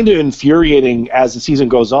kind of infuriating as the season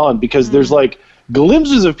goes on, because there's like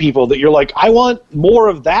glimpses of people that you're like, I want more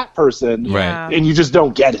of that person, and you just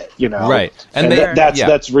don't get it, Right. And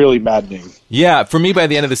that's really maddening. Yeah, for me, by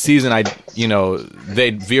the end of the season, they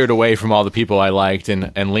veered away from all the people I liked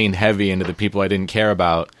and leaned heavy into the people I didn't care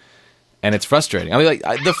about. and it's frustrating. I mean,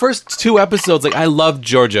 like the first 2 episodes, like I love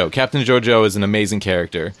Giorgio. Captain Giorgio is an amazing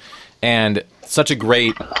character, and such a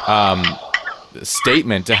great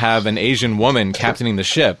statement to have an Asian woman captaining the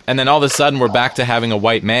ship. And then all of a sudden, we're back to having a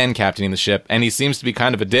white man captaining the ship, and he seems to be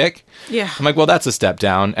kind of a dick. Yeah, I'm like, well, that's a step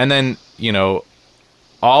down. And then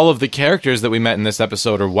all of the characters that we met in this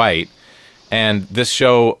episode are white, and this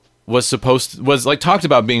show was like talked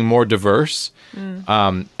about being more diverse.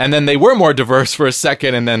 And then they were more diverse for a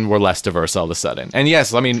second, and then were less diverse all of a sudden. And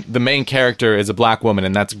yes, I mean, the main character is a black woman,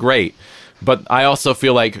 and that's great. But I also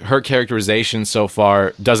feel like her characterization so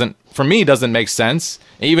far doesn't make sense.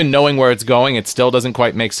 Even knowing where it's going, it still doesn't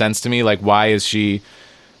quite make sense to me. Like, why is she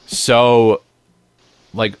so,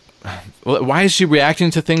 like, why is she reacting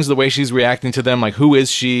to things the way she's reacting to them? Like, who is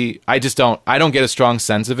she? I don't get a strong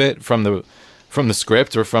sense of it from the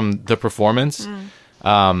script or from the performance.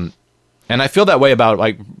 And I feel that way about,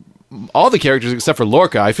 like, all the characters except for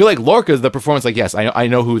Lorca. I feel like Lorca's the performance, like, yes, I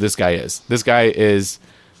know who this guy is. This guy is,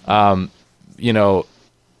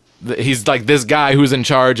 he's like this guy who's in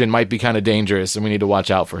charge and might be kind of dangerous, and we need to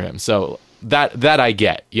watch out for him. So that I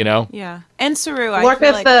get, Yeah. And Saru, I Lorca's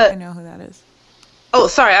feel like I know who that is. Oh,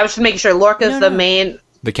 sorry, I was just making sure. Lorca's the main...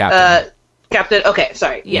 The captain. Captain, okay,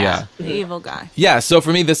 sorry. Yeah. The evil guy. Yeah, so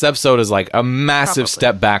for me, this episode is like a massive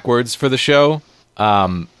step backwards for the show.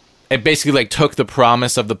 It basically like took the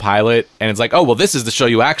promise of the pilot, and it's like, oh, well, this is the show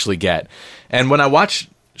you actually get. And when I watch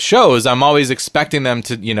shows, I'm always expecting them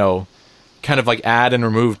to, kind of like add and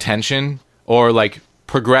remove tension, or like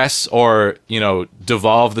progress, or,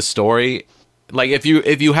 devolve the story. Like if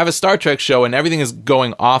you have a Star Trek show and everything is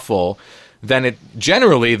going awful, then it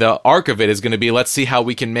generally the arc of it is going to be, let's see how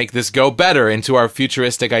we can make this go better into our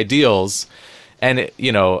futuristic ideals. And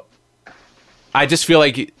I just feel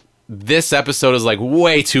like this episode is like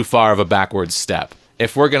way too far of a backwards step.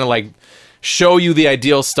 If we're going to like show you the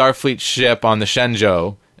ideal Starfleet ship on the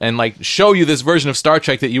Shenzhou, and like show you this version of Star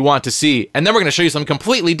Trek that you want to see, and then we're going to show you something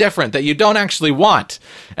completely different that you don't actually want,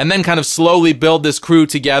 and then kind of slowly build this crew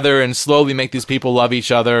together and slowly make these people love each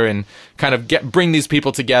other and kind of bring these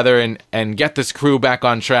people together and get this crew back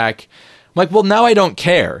on track. I'm like, well, now I don't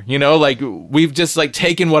care, like we've just like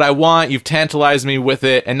taken what I want, you've tantalized me with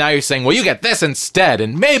it, and now you're saying, well, you get this instead,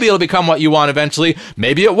 and maybe it'll become what you want eventually,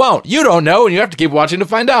 maybe it won't, you don't know, and you have to keep watching to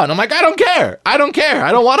find out. And I'm like, I don't care, I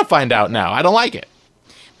don't want to find out now, I don't like it.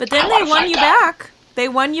 But then they won you back. They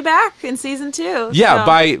won you back in season 2. Yeah,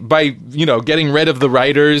 so. by getting rid of the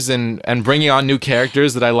writers and bringing on new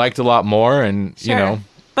characters that I liked a lot more, and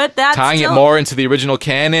but that's tying it more into the original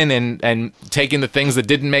canon and taking the things that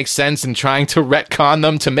didn't make sense and trying to retcon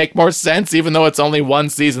them to make more sense, even though it's only 1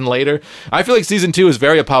 season later. I feel like season 2 is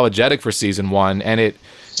very apologetic for season 1, and it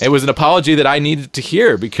was an apology that I needed to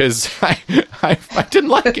hear because I didn't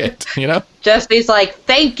like it. Jesse's like,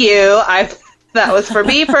 thank you. That was for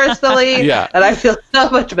me personally, yeah. And I feel so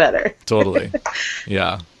much better. Totally,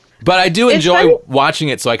 yeah. But I do enjoy watching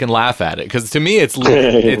it so I can laugh at it, because to me it's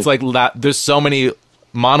like there's so many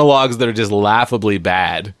monologues that are just laughably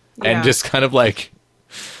bad and just kind of like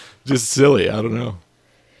just silly. I don't know.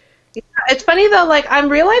 Yeah, it's funny though. Like I'm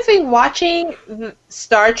realizing watching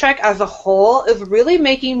Star Trek as a whole is really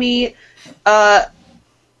making me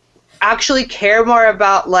actually care more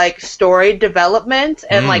about like story development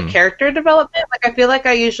and like character development. Like I feel like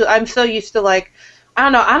I'm so used to like, I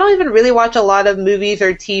don't know, I don't even really watch a lot of movies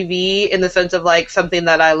or TV in the sense of like something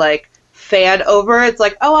that I like fan over. It's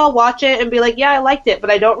like, oh, I'll watch it and be like, yeah, I liked it, but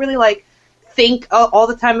I don't really like think all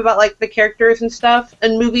the time about like the characters and stuff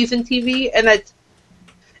in movies and TV. And it's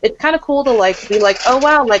kind of cool to like be like, oh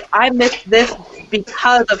wow, like I missed this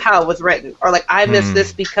because of how it was written, or like I missed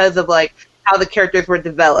this because of like how the characters were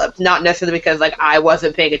developed, not necessarily because like I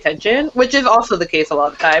wasn't paying attention, which is also the case a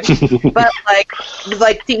lot of times. But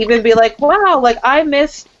like to even be like, wow, like I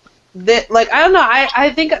missed that. Like I don't know.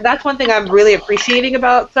 I think that's one thing I'm really appreciating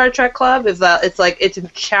about Star Trek Club is that it's like it's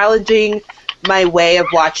challenging my way of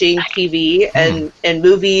watching TV and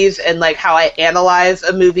movies, and like how I analyze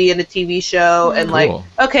a movie and a TV show, and like,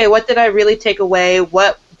 okay, what did I really take away?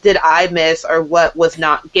 What did I miss, or what was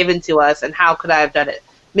not given to us, and how could I have done it?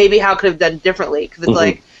 Maybe how could I have done it differently? Because it's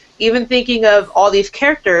like, even thinking of all these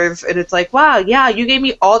characters, and it's like, wow, yeah, you gave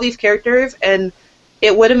me all these characters, and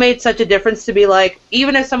it would have made such a difference to be like,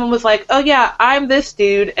 even if someone was like, oh yeah, I'm this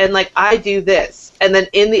dude, and like, I do this. And then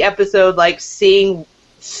in the episode, like, seeing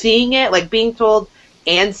it, like, being told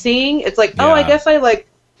and seeing, it's like, oh, I guess I, like,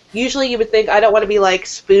 usually you would think I don't want to be, like,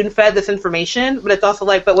 spoon-fed this information, but it's also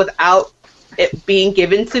like, but without it being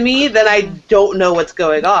given to me, then I don't know what's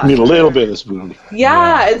going on. I need a little bit of spoon.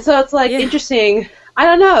 Yeah, and so it's like interesting. I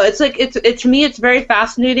don't know. It's like it's to me it's very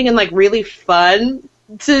fascinating and like really fun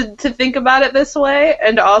to think about it this way,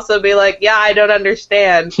 and to also be like, yeah, I don't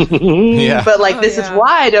understand. But like, this is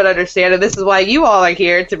why I don't understand, and this is why you all are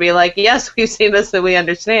here to be like, yes, we've seen this and we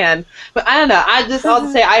understand. But I don't know. I'll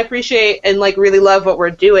just say I appreciate and like really love what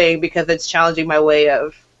we're doing because it's challenging my way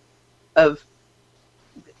of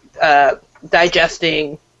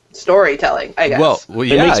digesting storytelling, I guess. Well,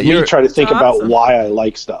 yeah, it makes me try to think about why I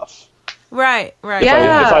like stuff. Right.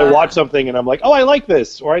 Yeah. If I watch something and I'm like, oh, I like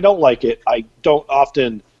this, or I don't like it, I don't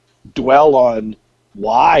often dwell on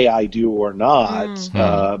why I do or not.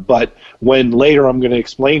 But when later I'm going to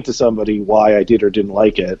explain to somebody why I did or didn't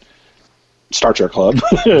like it, Star Trek Club,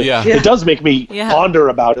 it does make me ponder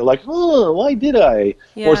about it, like, oh, why did I?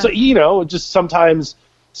 Yeah. Or, so, just sometimes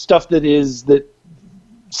stuff that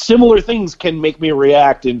similar things can make me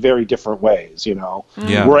react in very different ways,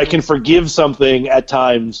 where I can forgive something at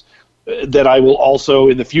times that I will also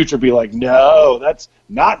in the future be like, no, that's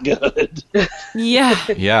not good.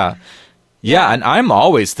 Yeah, and I'm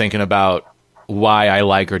always thinking about why I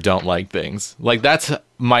like or don't like things. Like, that's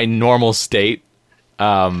my normal state.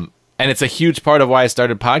 And it's a huge part of why I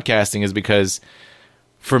started podcasting, is because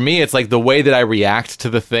for me, it's like the way that I react to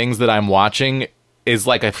the things that I'm watching is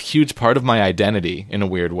like a huge part of my identity in a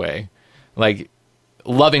weird way. Like,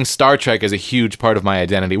 loving Star Trek is a huge part of my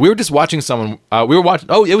identity. We were just watching it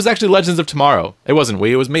was actually Legends of Tomorrow. It wasn't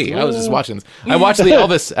it was me. I was just watching this. I watched the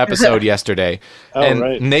Elvis episode yesterday.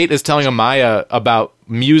 Right. Nate is telling Amaya about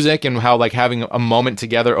music and how like having a moment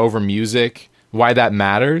together over music, why that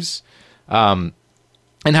matters. And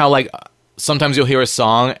how like sometimes you'll hear a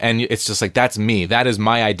song and it's just like, that's me. That is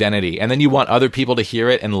my identity. And then you want other people to hear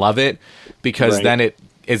it and love it, because then it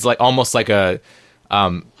is like almost like a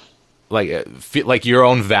like your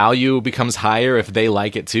own value becomes higher if they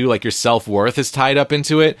like it too. Like your self-worth is tied up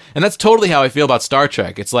into it. And that's totally how I feel about Star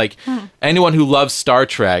Trek. It's like anyone who loves Star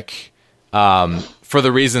Trek for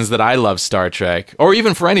the reasons that I love Star Trek, or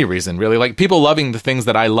even for any reason, really, like people loving the things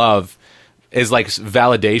that I love is like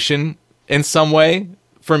validation in some way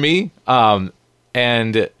for me. But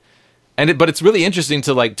it's really interesting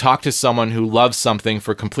to like talk to someone who loves something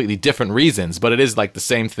for completely different reasons, but it is like the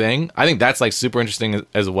same thing. I think that's like super interesting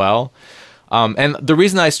as well. And the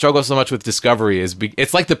reason I struggle so much with Discovery is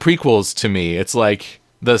it's like the prequels to me. It's like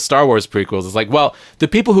the Star Wars prequels. It's like, well, the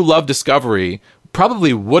people who love Discovery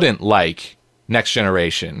probably wouldn't like Next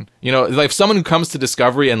Generation. Like if someone who comes to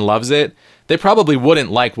Discovery and loves it, they probably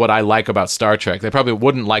wouldn't like what I like about Star Trek. They probably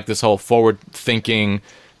wouldn't like this whole forward-thinking,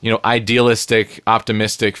 idealistic,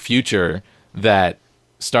 optimistic future that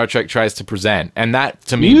Star Trek tries to present. And that,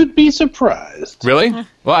 to me... You'd be surprised. Really?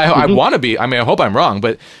 Well, I want to be. I mean, I hope I'm wrong.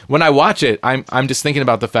 But when I watch it, I'm just thinking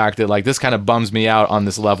about the fact that, like, this kind of bums me out on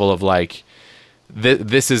this level of, like,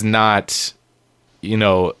 this is not,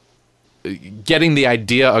 getting the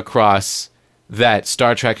idea across that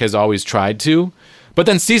Star Trek has always tried to. But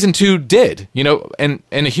then Season 2 did, in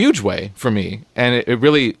a huge way for me. And it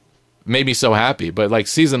really... made me so happy. But like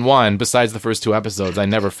Season 1, besides the first 2 episodes, I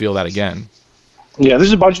never feel that again. Yeah,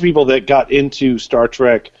 there's a bunch of people that got into Star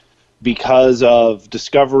Trek because of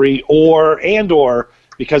Discovery or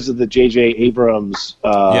because of the J.J. Abrams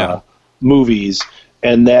movies,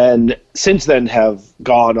 and then since then have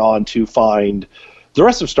gone on to find the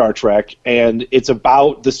rest of Star Trek, and it's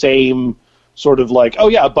about the same sort of like, oh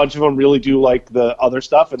yeah, a bunch of them really do like the other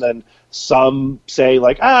stuff, and then some say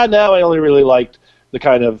like, no, I only really liked the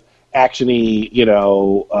kind of action-y,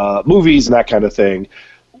 movies and that kind of thing.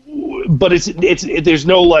 But there's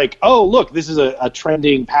no like, oh look, this is a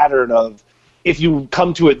trending pattern of, if you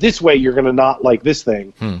come to it this way, you're going to not like this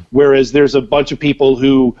thing. Whereas there's a bunch of people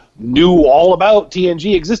who knew all about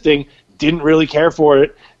TNG existing, didn't really care for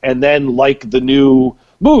it, and then like the new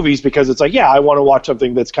movies because it's like, yeah, I want to watch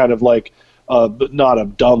something that's kind of like, not a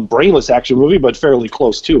dumb, brainless action movie, but fairly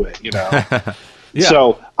close to it, Yeah.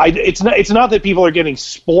 So it's not that people are getting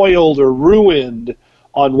spoiled or ruined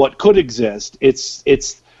on what could exist. It's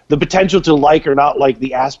the potential to like or not like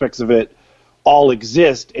the aspects of it all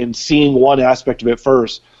exist, and seeing one aspect of it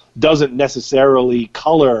first doesn't necessarily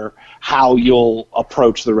color how you'll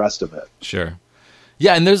approach the rest of it. Sure.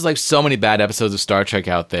 Yeah, and there's like so many bad episodes of Star Trek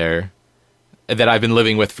out there that I've been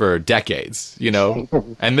living with for decades,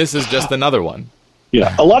 and this is just another one.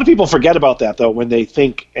 Yeah, a lot of people forget about that though when they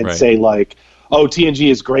think and say like, oh, TNG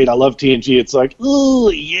is great, I love TNG. It's like, oh,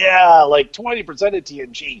 yeah, like 20% of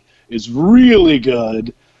TNG is really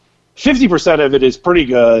good. 50% of it is pretty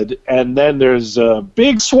good. And then there's a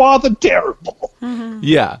big swath of terrible. Mm-hmm.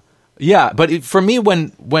 Yeah. Yeah, but for me,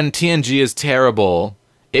 when TNG is terrible,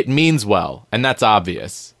 it means well. And that's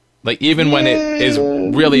obvious. Like, even when it is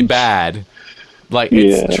really bad, Like,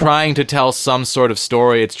 it's trying to tell some sort of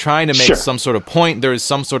story. It's trying to make some sort of point. There is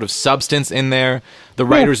some sort of substance in there. The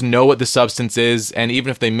writers know what the substance is, and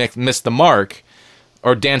even if they missed the mark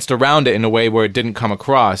or danced around it in a way where it didn't come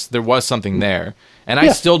across, there was something there. And I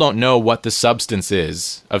still don't know what the substance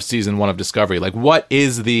is of season 1 of Discovery. Like, what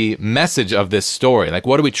is the message of this story? Like,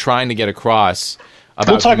 what are we trying to get across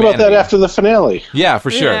about We'll talk humanity? about that after the finale. Yeah, for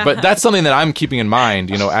sure. Yeah. But that's something that I'm keeping in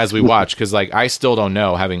mind, as we watch, because, like, I still don't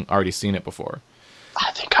know, having already seen it before.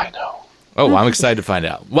 I think I know. Oh, well, I'm excited to find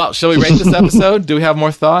out. Well, shall we rate this episode? Do we have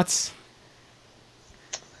more thoughts?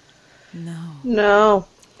 No.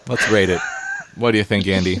 Let's rate it. What do you think,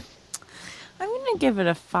 Andy? I'm going to give it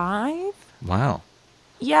a 5. Wow.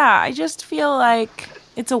 Yeah, I just feel like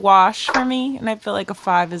it's a wash for me, and I feel like a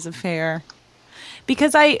 5 is a fair.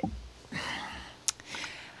 Because I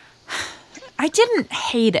didn't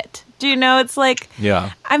hate it. Do you know? It's like,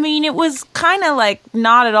 I mean, it was kind of like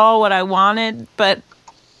not at all what I wanted, but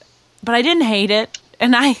I didn't hate it,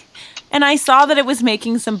 and I saw that it was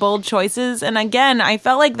making some bold choices, and again, I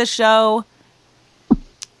felt like the show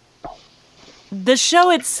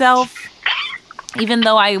itself, even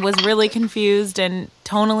though I was really confused and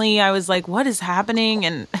tonally I was like, what is happening?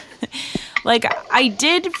 And like, I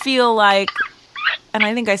did feel like, and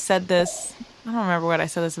I think I said this, I don't remember what I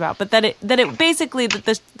said this about, but that it basically,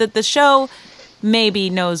 that the show maybe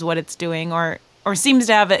knows what it's doing or seems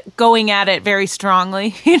to have it going at it very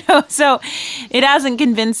strongly, so it hasn't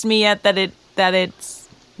convinced me yet that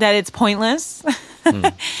it's pointless.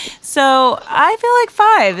 So I feel like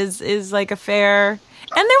 5 is like a fair.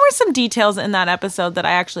 And there were some details in that episode that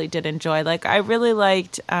I actually did enjoy. Like, I really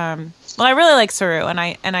liked, I really like Saru, and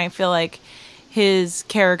I feel like his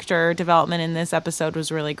character development in this episode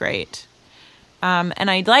was really great.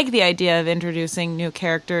 And I like the idea of introducing new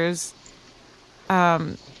characters,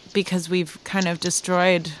 because we've kind of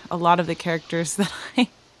destroyed a lot of the characters that I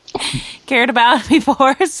cared about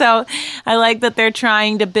before. So I like that they're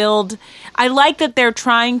trying to build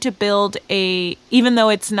a, even though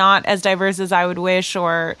it's not as diverse as I would wish,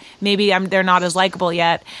 or maybe they're not as likable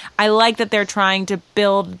yet, I like that they're trying to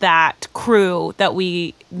build that crew that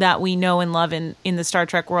we know and love in the Star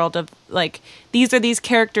Trek world of, like, these are these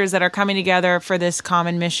characters that are coming together for this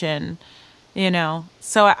common mission,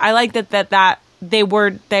 So I like that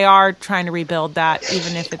they are trying to rebuild that,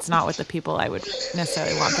 even if it's not with the people I would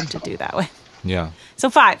necessarily want them to do that with. Yeah. So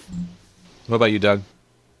 5. What about you, Doug?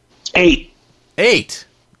 8. 8.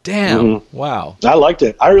 Damn. Mm-hmm. Wow. I liked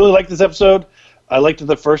it. I really liked this episode. I liked it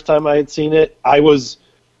the first time I had seen it. I was,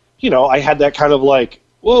 I had that kind of like,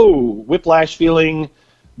 whoa, whiplash feeling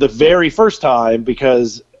the very first time,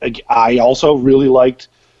 because I also really liked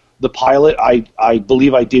the pilot. I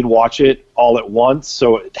believe I did watch it all at once,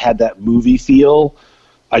 so it had that movie feel.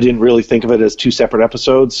 I didn't really think of it as 2 separate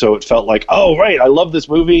episodes, so it felt like, oh, right, I love this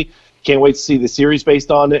movie. Can't wait to see the series based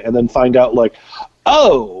on it, and then find out, like,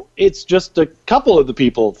 oh, it's just a couple of the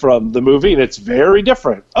people from the movie, and it's very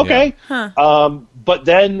different. Okay. Yeah. Huh. But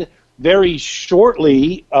then very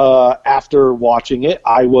shortly after watching it,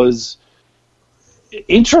 I was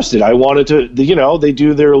interested. I wanted to, they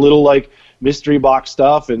do their little, like, mystery box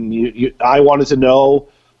stuff, and I wanted to know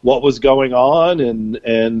what was going on,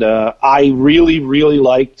 and I really, really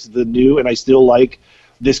liked the new, and I still like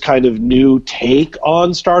this kind of new take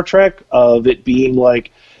on Star Trek, of it being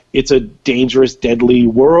like, it's a dangerous, deadly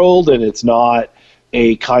world, and it's not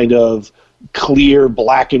a kind of clear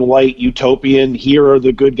black and white utopian, here are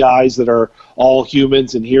the good guys that are all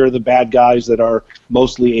humans, and here are the bad guys that are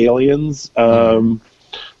mostly aliens.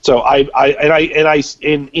 So in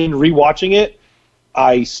rewatching it,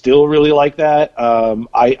 I still really like that.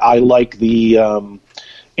 I like the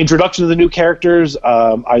introduction of the new characters.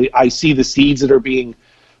 I see the seeds that are being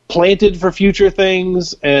planted for future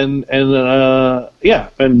things, and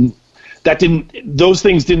those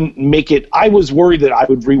things didn't make it. I was worried that I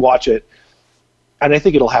would rewatch it, and I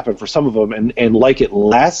think it'll happen for some of them, and like it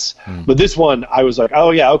less. But this one, I was like, oh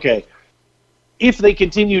yeah, okay. If they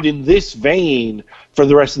continued in this vein for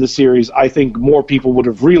the rest of the series, I think more people would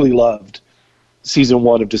have really loved season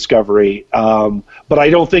 1 of Discovery. But I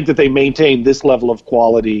don't think that they maintained this level of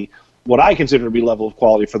quality, what I consider to be level of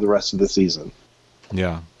quality, for the rest of the season.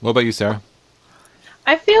 Yeah. What about you, Sarah?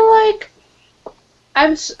 I feel like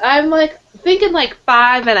I'm like thinking like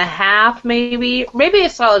 5.5, maybe a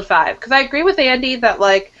solid 5, because I agree with Andy that,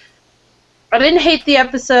 like, I didn't hate the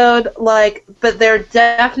episode, like, but there are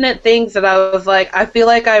definite things that I was like, I feel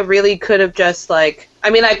like I really could have just, like, I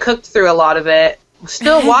mean, I cooked through a lot of it,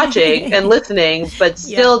 still watching and listening, but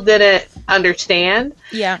still didn't understand.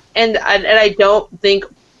 Yeah. And I don't think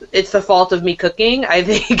it's the fault of me cooking. I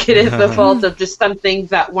think it is the fault of just some things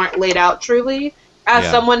that weren't laid out truly as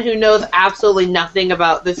someone who knows absolutely nothing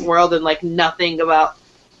about this world and like nothing about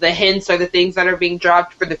the hints or the things that are being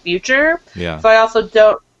dropped for the future. Yeah. So I also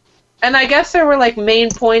don't, and I guess there were like main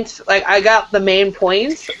points, like I got the main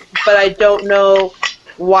points, but I don't know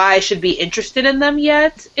why I should be interested in them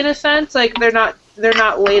yet, in a sense. Like they're not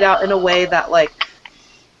laid out in a way that like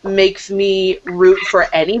makes me root for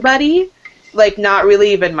anybody, like not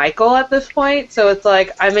really even Michael at this point. So it's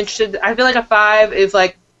like I'm interested. I feel like a 5 is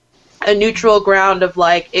like a neutral ground of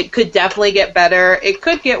like it could definitely get better, it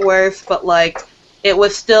could get worse, but like it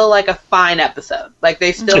was still like a fine episode. Like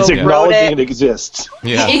they still it's wrote acknowledging it exists.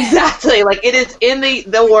 Yeah, exactly. Like it is in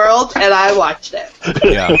the world, and I watched it.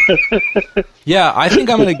 Yeah, yeah. I think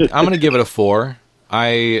I'm gonna give it a 4.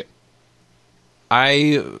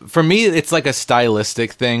 For me, it's like a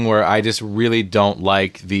stylistic thing where I just really don't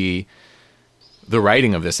like the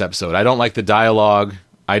writing of this episode. I don't like the dialogue.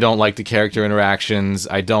 I don't like the character interactions.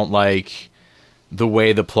 I don't like the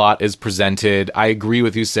way the plot is presented. I agree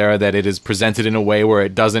with you, Sarah, that it is presented in a way where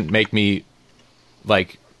it doesn't make me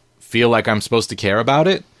like feel like I'm supposed to care about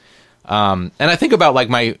it. And I think about like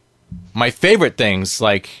my favorite things,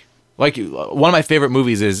 like one of my favorite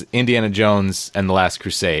movies is Indiana Jones and the Last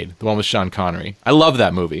Crusade, the one with Sean Connery. I love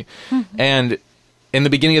that movie. And in the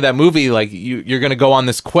beginning of that movie, like you're going to go on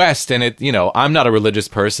this quest, and I'm not a religious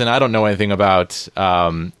person. I don't know anything about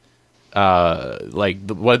like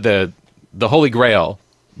the Holy Grail,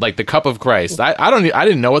 like the Cup of Christ. I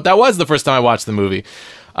didn't know what that was the first time I watched the movie.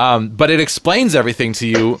 But it explains everything to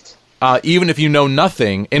you, even if you know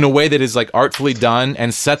nothing, in a way that is like artfully done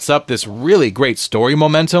and sets up this really great story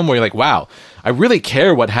momentum where you're like, wow, I really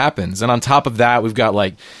care what happens. And on top of that, we've got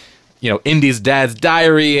like, Indy's dad's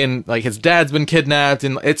diary, and like his dad's been kidnapped,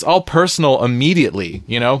 and it's all personal immediately,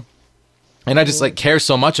 And I just like care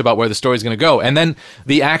so much about where the story's going to go. And then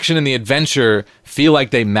the action and the adventure feel like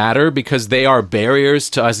they matter because they are barriers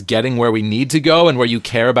to us getting where we need to go and where you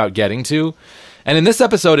care about getting to. And in this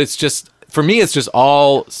episode, it's just, for me, it's just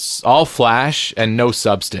all flash and no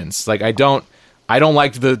substance. Like I don't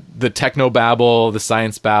like the techno babble, the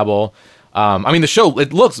science babble. I mean, the show,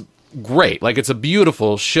 it looks great. Like it's a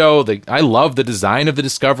beautiful show. I love the design of the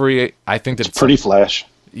Discovery. I think that it's pretty flash.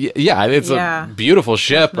 Yeah, it's a beautiful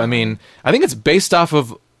ship. I mean, I think it's based off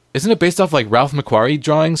of, isn't it based off like Ralph McQuarrie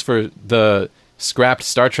drawings for the scrapped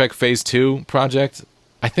Star Trek Phase 2 project?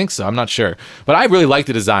 I think so. I'm not sure. But I really like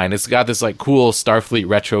the design. It's got this like cool Starfleet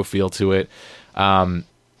retro feel to it.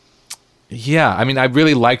 Yeah, I mean, I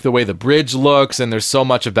really like the way the bridge looks, and there's so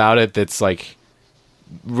much about it that's like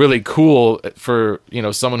really cool for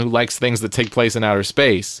someone who likes things that take place in outer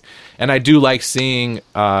space. And I do like seeing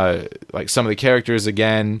like some of the characters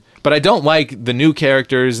again, but I don't like the new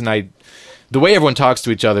characters, and the way everyone talks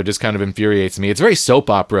to each other just kind of infuriates me. It's very soap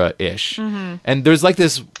opera-ish. And there's like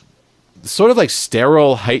this sort of like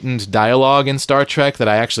sterile heightened dialogue in Star Trek that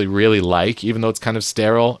I actually really like, even though it's kind of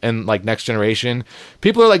sterile. And like Next Generation,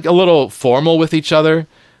 people are like a little formal with each other,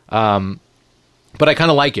 but I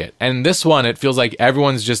kind of like it. And this one, it feels like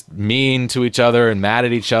everyone's just mean to each other and mad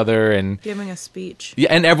at each other and giving a speech. Yeah,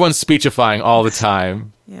 and everyone's speechifying all the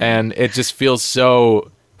time. And it just feels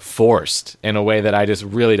so forced in a way that I just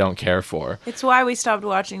really don't care for. It's why we stopped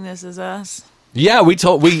watching This Is Us. Yeah,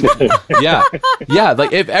 yeah.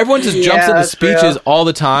 Like if everyone just jumps into speeches all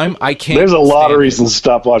the time, I can't. There's a lot of reasons to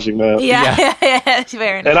stop watching that. Yeah.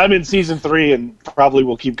 Fair enough. And I'm in season 3 and probably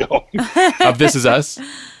will keep going. Of This Is Us.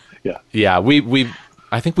 Yeah.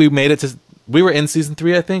 I think we made it to. We were in season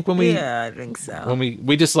 3. I think when we. Yeah, I think so. When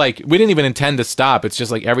we just like we didn't even intend to stop. It's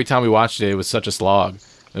just like every time we watched it, it was such a slog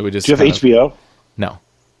that we just. Do you have HBO? No,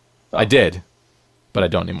 I did, but I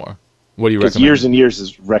don't anymore. What do you recommend? Years and Years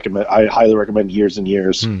is recommend. I highly recommend Years and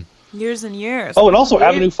Years. Years and Years. Oh, and also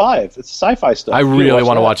Avenue 5. It's sci-fi stuff. I really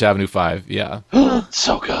want to watch Avenue 5. Yeah.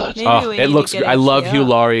 So good. It looks. I love Hugh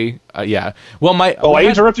Laurie. Yeah. Well, I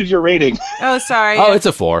interrupted your rating. Oh, sorry. Oh, it's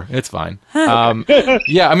a 4. It's fine.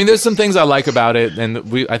 Yeah. I mean, there's some things I like about it,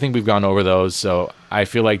 and I think we've gone over those. So I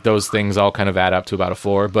feel like those things all kind of add up to about a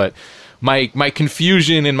 4. But my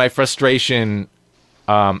confusion and my frustration.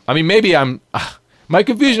 I mean, maybe my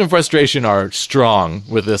confusion and frustration are strong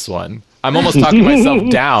with this one. I'm almost talking myself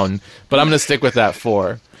down, but I'm going to stick with that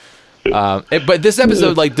 4. But this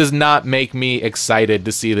episode does not make me excited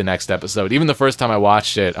to see the next episode. Even the first time I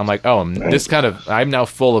watched it, I'm like, oh, I'm now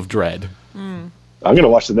full of dread. I'm going to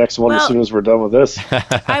watch the next one as soon as we're done with this.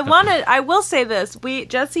 I will say this.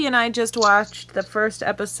 Jesse and I just watched the first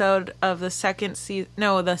episode of the second season.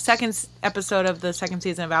 No, the second episode of the second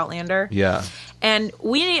season of Outlander. Yeah. And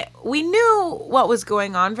we knew what was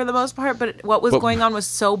going on for the most part, but what was going on was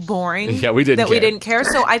so boring we didn't care. We didn't care.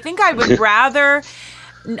 So I think I would rather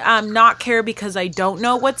not care because I don't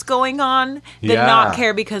know what's going on than not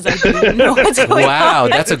care because I do know what's going on. Wow,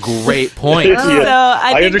 that's a great point. So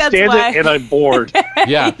I think understand that's why... it and I'm bored.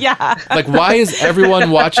 Yeah. Yeah. Like, why is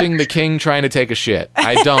everyone watching the king trying to take a shit?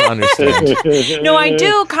 I don't understand. No, I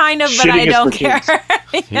do kind of, but Shitting I is don't for care.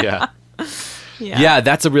 Yeah. Yeah. Yeah,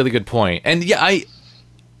 that's a really good point. And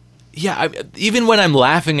even when I'm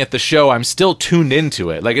laughing at the show, I'm still tuned into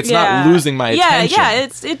it. Like, it's not losing my attention. Yeah,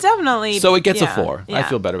 it's definitely... So it gets a 4. Yeah. I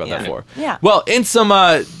feel better about that 4. Yeah. Well, in some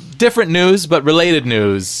different news, but related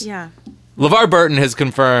news, LeVar Burton has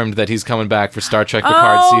confirmed that he's coming back for Star Trek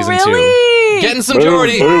Picard Season 2. Getting some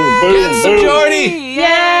Geordi! Getting some Geordi! Yay!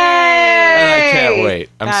 And I can't wait.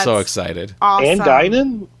 I'm so excited. Awesome. And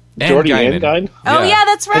Guinan? Geordi and Guinan? Oh, yeah,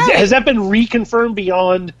 that's right. Has that been reconfirmed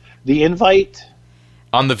beyond the invite?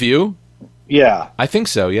 On The View? Yeah. I think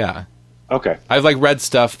so, yeah. Okay. I've read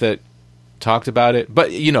stuff that talked about it.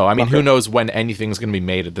 But, who knows when anything's going to be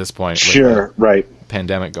made at this point. Sure, right.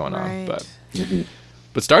 Pandemic going on.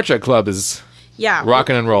 But Star Trek Club is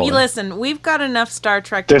rocking and rolling. Listen, we've got enough Star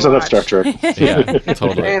Trek There's to enough watch. Star Trek. Yeah,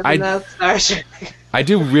 totally. There's enough Star Trek. I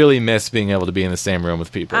do really miss being able to be in the same room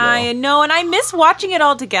with people, though. I know, and I miss watching it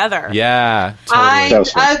all together. Yeah,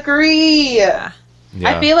 totally. I agree. Yeah.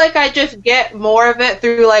 I feel like I just get more of it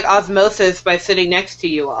through osmosis by sitting next to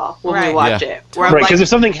you all when we watch it. Right, because if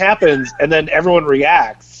something happens and then everyone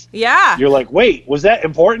reacts, you're like, wait, was that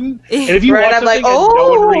important? And if you watch something and no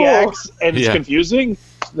one reacts and it's confusing,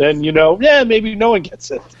 then maybe no one gets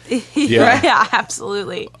it. Yeah,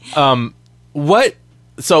 absolutely. What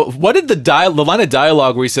did the line of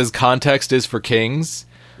dialogue where he says context is for kings?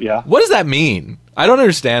 Yeah. What does that mean? I don't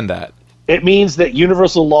understand that. It means that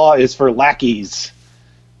universal law is for lackeys.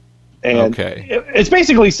 And it's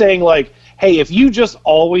basically saying, hey, if you just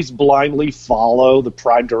always blindly follow the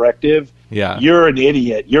Prime Directive, you're an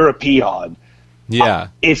idiot. You're a peon. Yeah.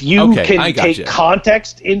 If you can take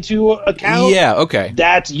context into account,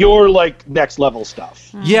 that's your next level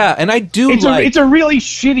stuff. Yeah, and I do it's a really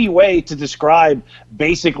shitty way to describe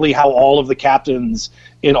basically how all of the captains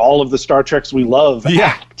in all of the Star Treks we love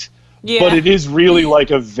act. Yeah. But it is really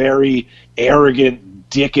a very arrogant,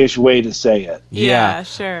 dickish way to say it. Yeah,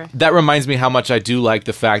 sure. That reminds me how much I do like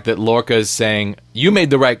the fact that Lorca is saying, you made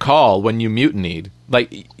the right call when you mutinied.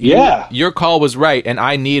 Your call was right, and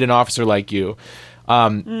I need an officer like you.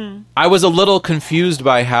 I was a little confused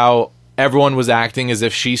by how everyone was acting as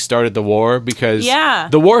if she started the war, because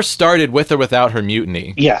the war started with or without her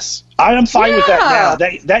mutiny. Yes. I'm fine with that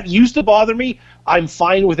now. That used to bother me. I'm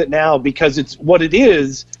fine with it now because it's what it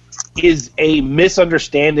is a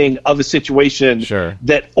misunderstanding of a situation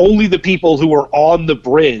that only the people who are on the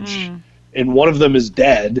bridge, and one of them is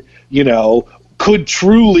dead, could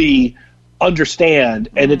truly understand.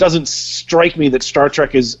 And it doesn't strike me that Star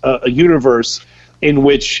Trek is a universe in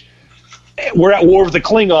which we're at war with the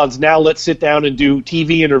Klingons. Now let's sit down and do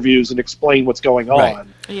TV interviews and explain what's going on. Right.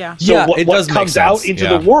 Yeah. So what comes out into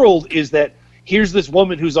the world is that here's this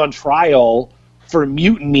woman who's on trial for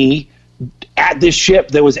mutiny at this ship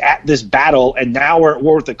that was at this battle, and now we're at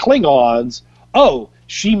war with the Klingons. Oh,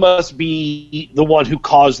 she must be the one who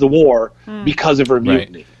caused the war because of her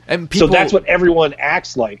mutiny. Right. And so that's what everyone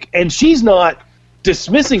acts like. And she's not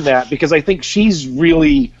dismissing that, because I think she's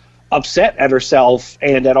really upset at herself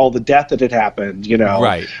and at all the death that had happened,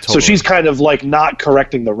 Right. Totally. So she's kind of not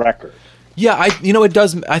correcting the record. Yeah, it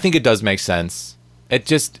does. I think it does make sense. It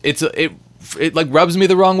just it rubs me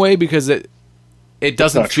the wrong way because it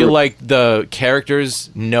doesn't feel like the characters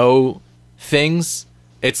know things.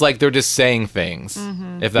 It's like they're just saying things,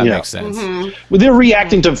 if that makes sense. Well, they're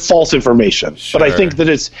reacting to false information. Sure. But I think that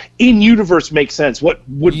it's in-universe makes sense. What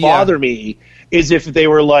would bother me is if they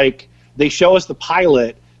were they show us the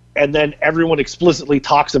pilot, and then everyone explicitly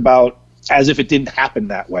talks about as if it didn't happen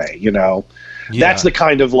that way, That's the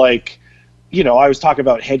kind of I was talking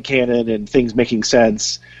about headcanon and things making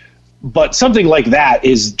sense. But something like that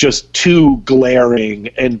is just too glaring.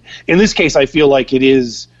 And in this case, I feel like it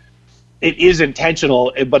is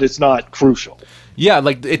intentional, but it's not crucial. Yeah,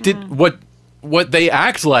 it did what they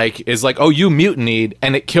act like is oh, you mutinied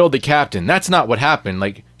and it killed the captain. That's not what happened.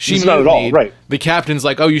 She it's mutinied. Not at all, right. The captain's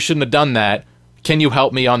oh, you shouldn't have done that. Can you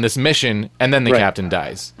help me on this mission? And then the captain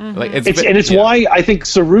dies. It's why I think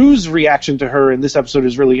Saru's reaction to her in this episode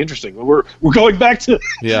is really interesting. We're going back to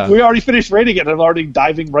we already finished rating it, and I'm already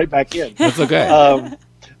diving right back in. That's okay.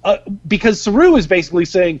 Because Saru is basically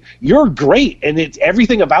saying you're great, and it's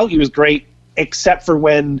everything about you is great except for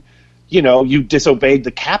when you disobeyed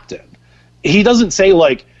the captain. He doesn't say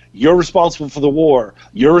you're responsible for the war.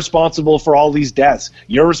 You're responsible for all these deaths.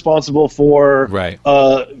 You're responsible for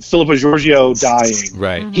Philippa Giorgio dying.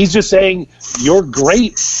 Right. Mm-hmm. He's just saying, you're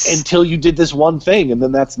great until you did this one thing, and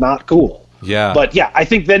then that's not cool. Yeah. But yeah, I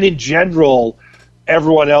think then in general,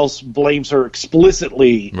 everyone else blames her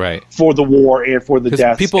explicitly for the war and for the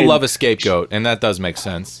deaths. People love a scapegoat, and that does make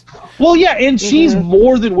sense. Well, yeah, and she's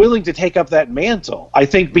more than willing to take up that mantle. I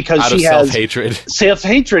think because she has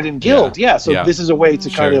self-hatred and guilt. Yeah, so this is a way to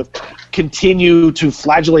kind of continue to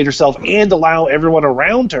flagellate herself and allow everyone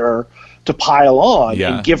around her to pile on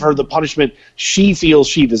and give her the punishment she feels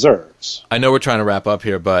she deserves. I know we're trying to wrap up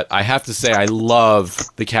here, but I have to say I love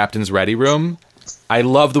the captain's ready room. I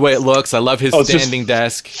love the way it looks. I love his standing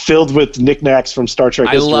desk. Filled with knicknacks from Star Trek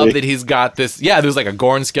history. I love that he's got this... Yeah, there's like a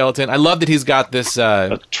Gorn skeleton. I love that he's got this...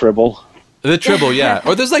 a Tribble. The Tribble, yeah.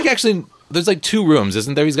 Or there's like actually... There's like 2 rooms,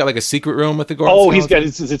 isn't there? He's got like a secret room with the Gorn skeleton. He's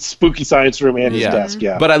got his spooky science room and his desk,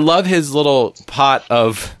 But I love his little pot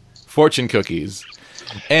of fortune cookies.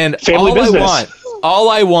 And family business. All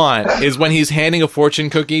I want is when he's handing a fortune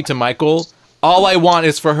cookie to Michael, all I want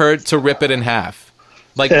is for her to rip it in half.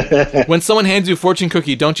 Like, when someone hands you a fortune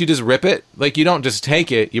cookie, don't you just rip it? Like, you don't just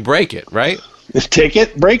take it, you break it, right? Take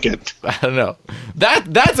it, break it. I don't know.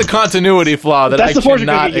 That's a continuity flaw that I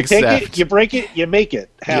cannot accept. Take it, you break it, you make it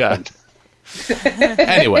happen. Yeah.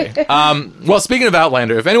 Anyway, well, speaking of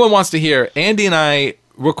Outlander, if anyone wants to hear, Andy and I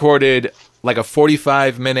recorded like a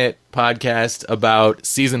 45-minute podcast about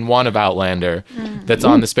season 1 of Outlander that's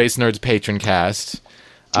on the Space Nerds Patron cast.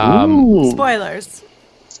 Spoilers.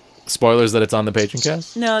 Spoilers that it's on the Patron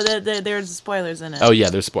cast? No, there's spoilers in it. Oh, yeah,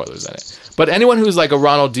 there's spoilers in it. But anyone who's like a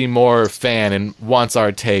Ronald D. Moore fan and wants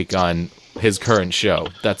our take on his current show,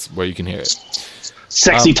 that's where you can hear it.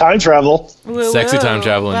 Sexy time travel. Sexy time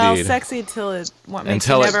travel, indeed. Well, sexy till it makes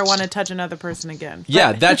you never want to touch another person again.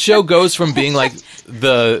 Yeah, that show goes from being like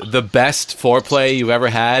the best foreplay you've ever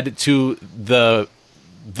had to the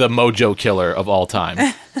mojo killer of all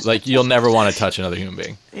time. Like, you'll never want to touch another human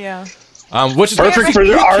being. Yeah. Which is perfect for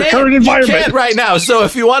our current environment. You can't right now, so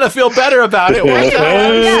if you want to feel better about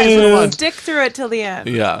it, stick through it till the end.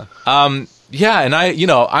 Yeah. Yeah, and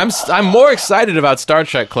I'm more excited about Star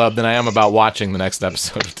Trek Club than I am about watching the next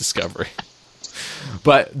episode of Discovery.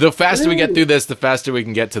 But the faster we get through this, the faster we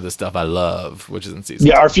can get to the stuff I love, which is in season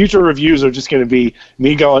 2. Our future reviews are just going to be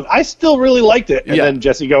me going, I still really liked it, and then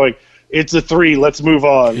Jesse going, it's a 3, let's move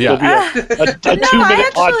on. Yeah. It'll be a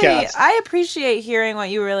 2-minute podcast. I appreciate hearing what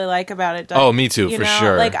you really like about it, Doug. Oh, me too, for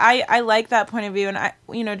sure. Like, I like that point of view, and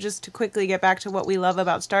just to quickly get back to what we love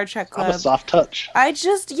about Star Trek Club. I'm a soft touch. I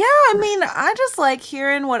just like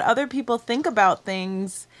hearing what other people think about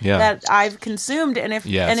things that I've consumed, and if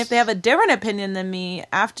they have a different opinion than me,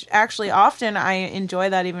 often I enjoy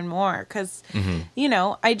that even more, because,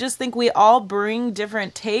 I just think we all bring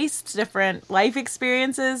different tastes, different life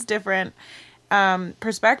experiences, different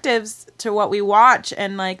perspectives to what we watch,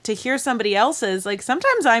 and like to hear somebody else's. Like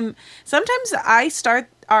sometimes I start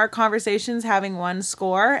our conversations having one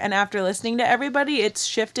score, and after listening to everybody, it's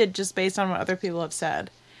shifted just based on what other people have said.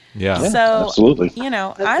 Yeah. So absolutely.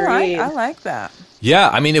 I like that. Yeah,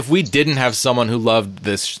 I mean, if we didn't have someone who loved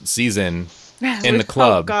this season in the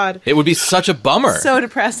club, it would be such a bummer. So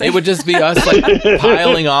depressing. It would just be us like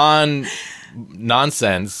piling on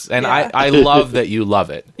nonsense, and I love that you love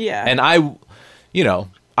it. Yeah. And I'm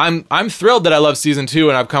thrilled that I love season 2,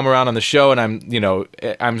 and I've come around on the show, and I'm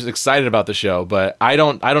excited about the show, but I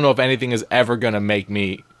don't know if anything is ever going to make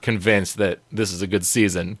me convinced that this is a good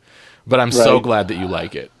season. But I'm so glad that you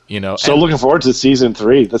like it. So looking forward to season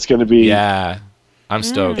 3. That's going to be I'm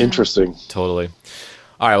stoked. Interesting. Totally.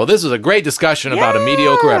 All right, well, this was a great discussion about a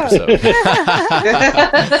mediocre episode.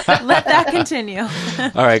 Let that continue.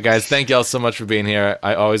 All right, guys, thank y'all so much for being here.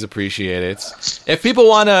 I always appreciate it. If people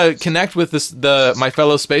want to connect with my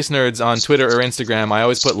fellow space nerds on Twitter or Instagram, I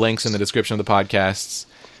always put links in the description of the podcasts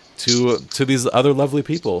to these other lovely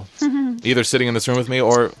people, either sitting in this room with me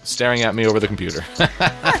or staring at me over the computer.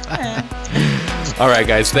 All right,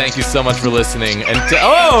 guys, thank you so much for listening. And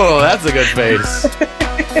that's a good face.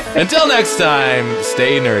 Until next time,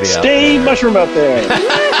 stay nerdy out there. Stay mushroom out there.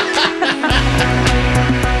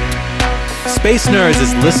 Space Nerds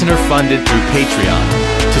is listener funded through Patreon.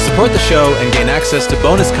 To support the show and gain access to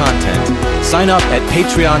bonus content, sign up at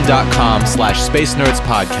patreon.com/Space Nerds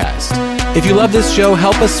Podcast. If you love this show,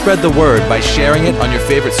 help us spread the word by sharing it on your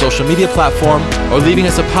favorite social media platform or leaving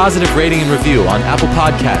us a positive rating and review on Apple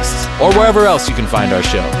Podcasts or wherever else you can find our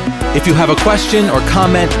show. If you have a question or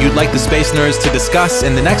comment you'd like the Space Nerds to discuss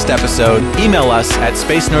in the next episode, email us at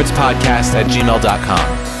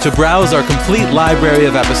spacenerdspodcast@gmail.com. To browse our complete library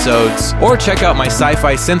of episodes or check out my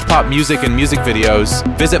sci-fi synth-pop music and music videos,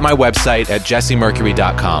 visit my website at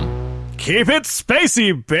jessemercury.com. Keep it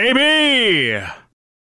spacey, baby!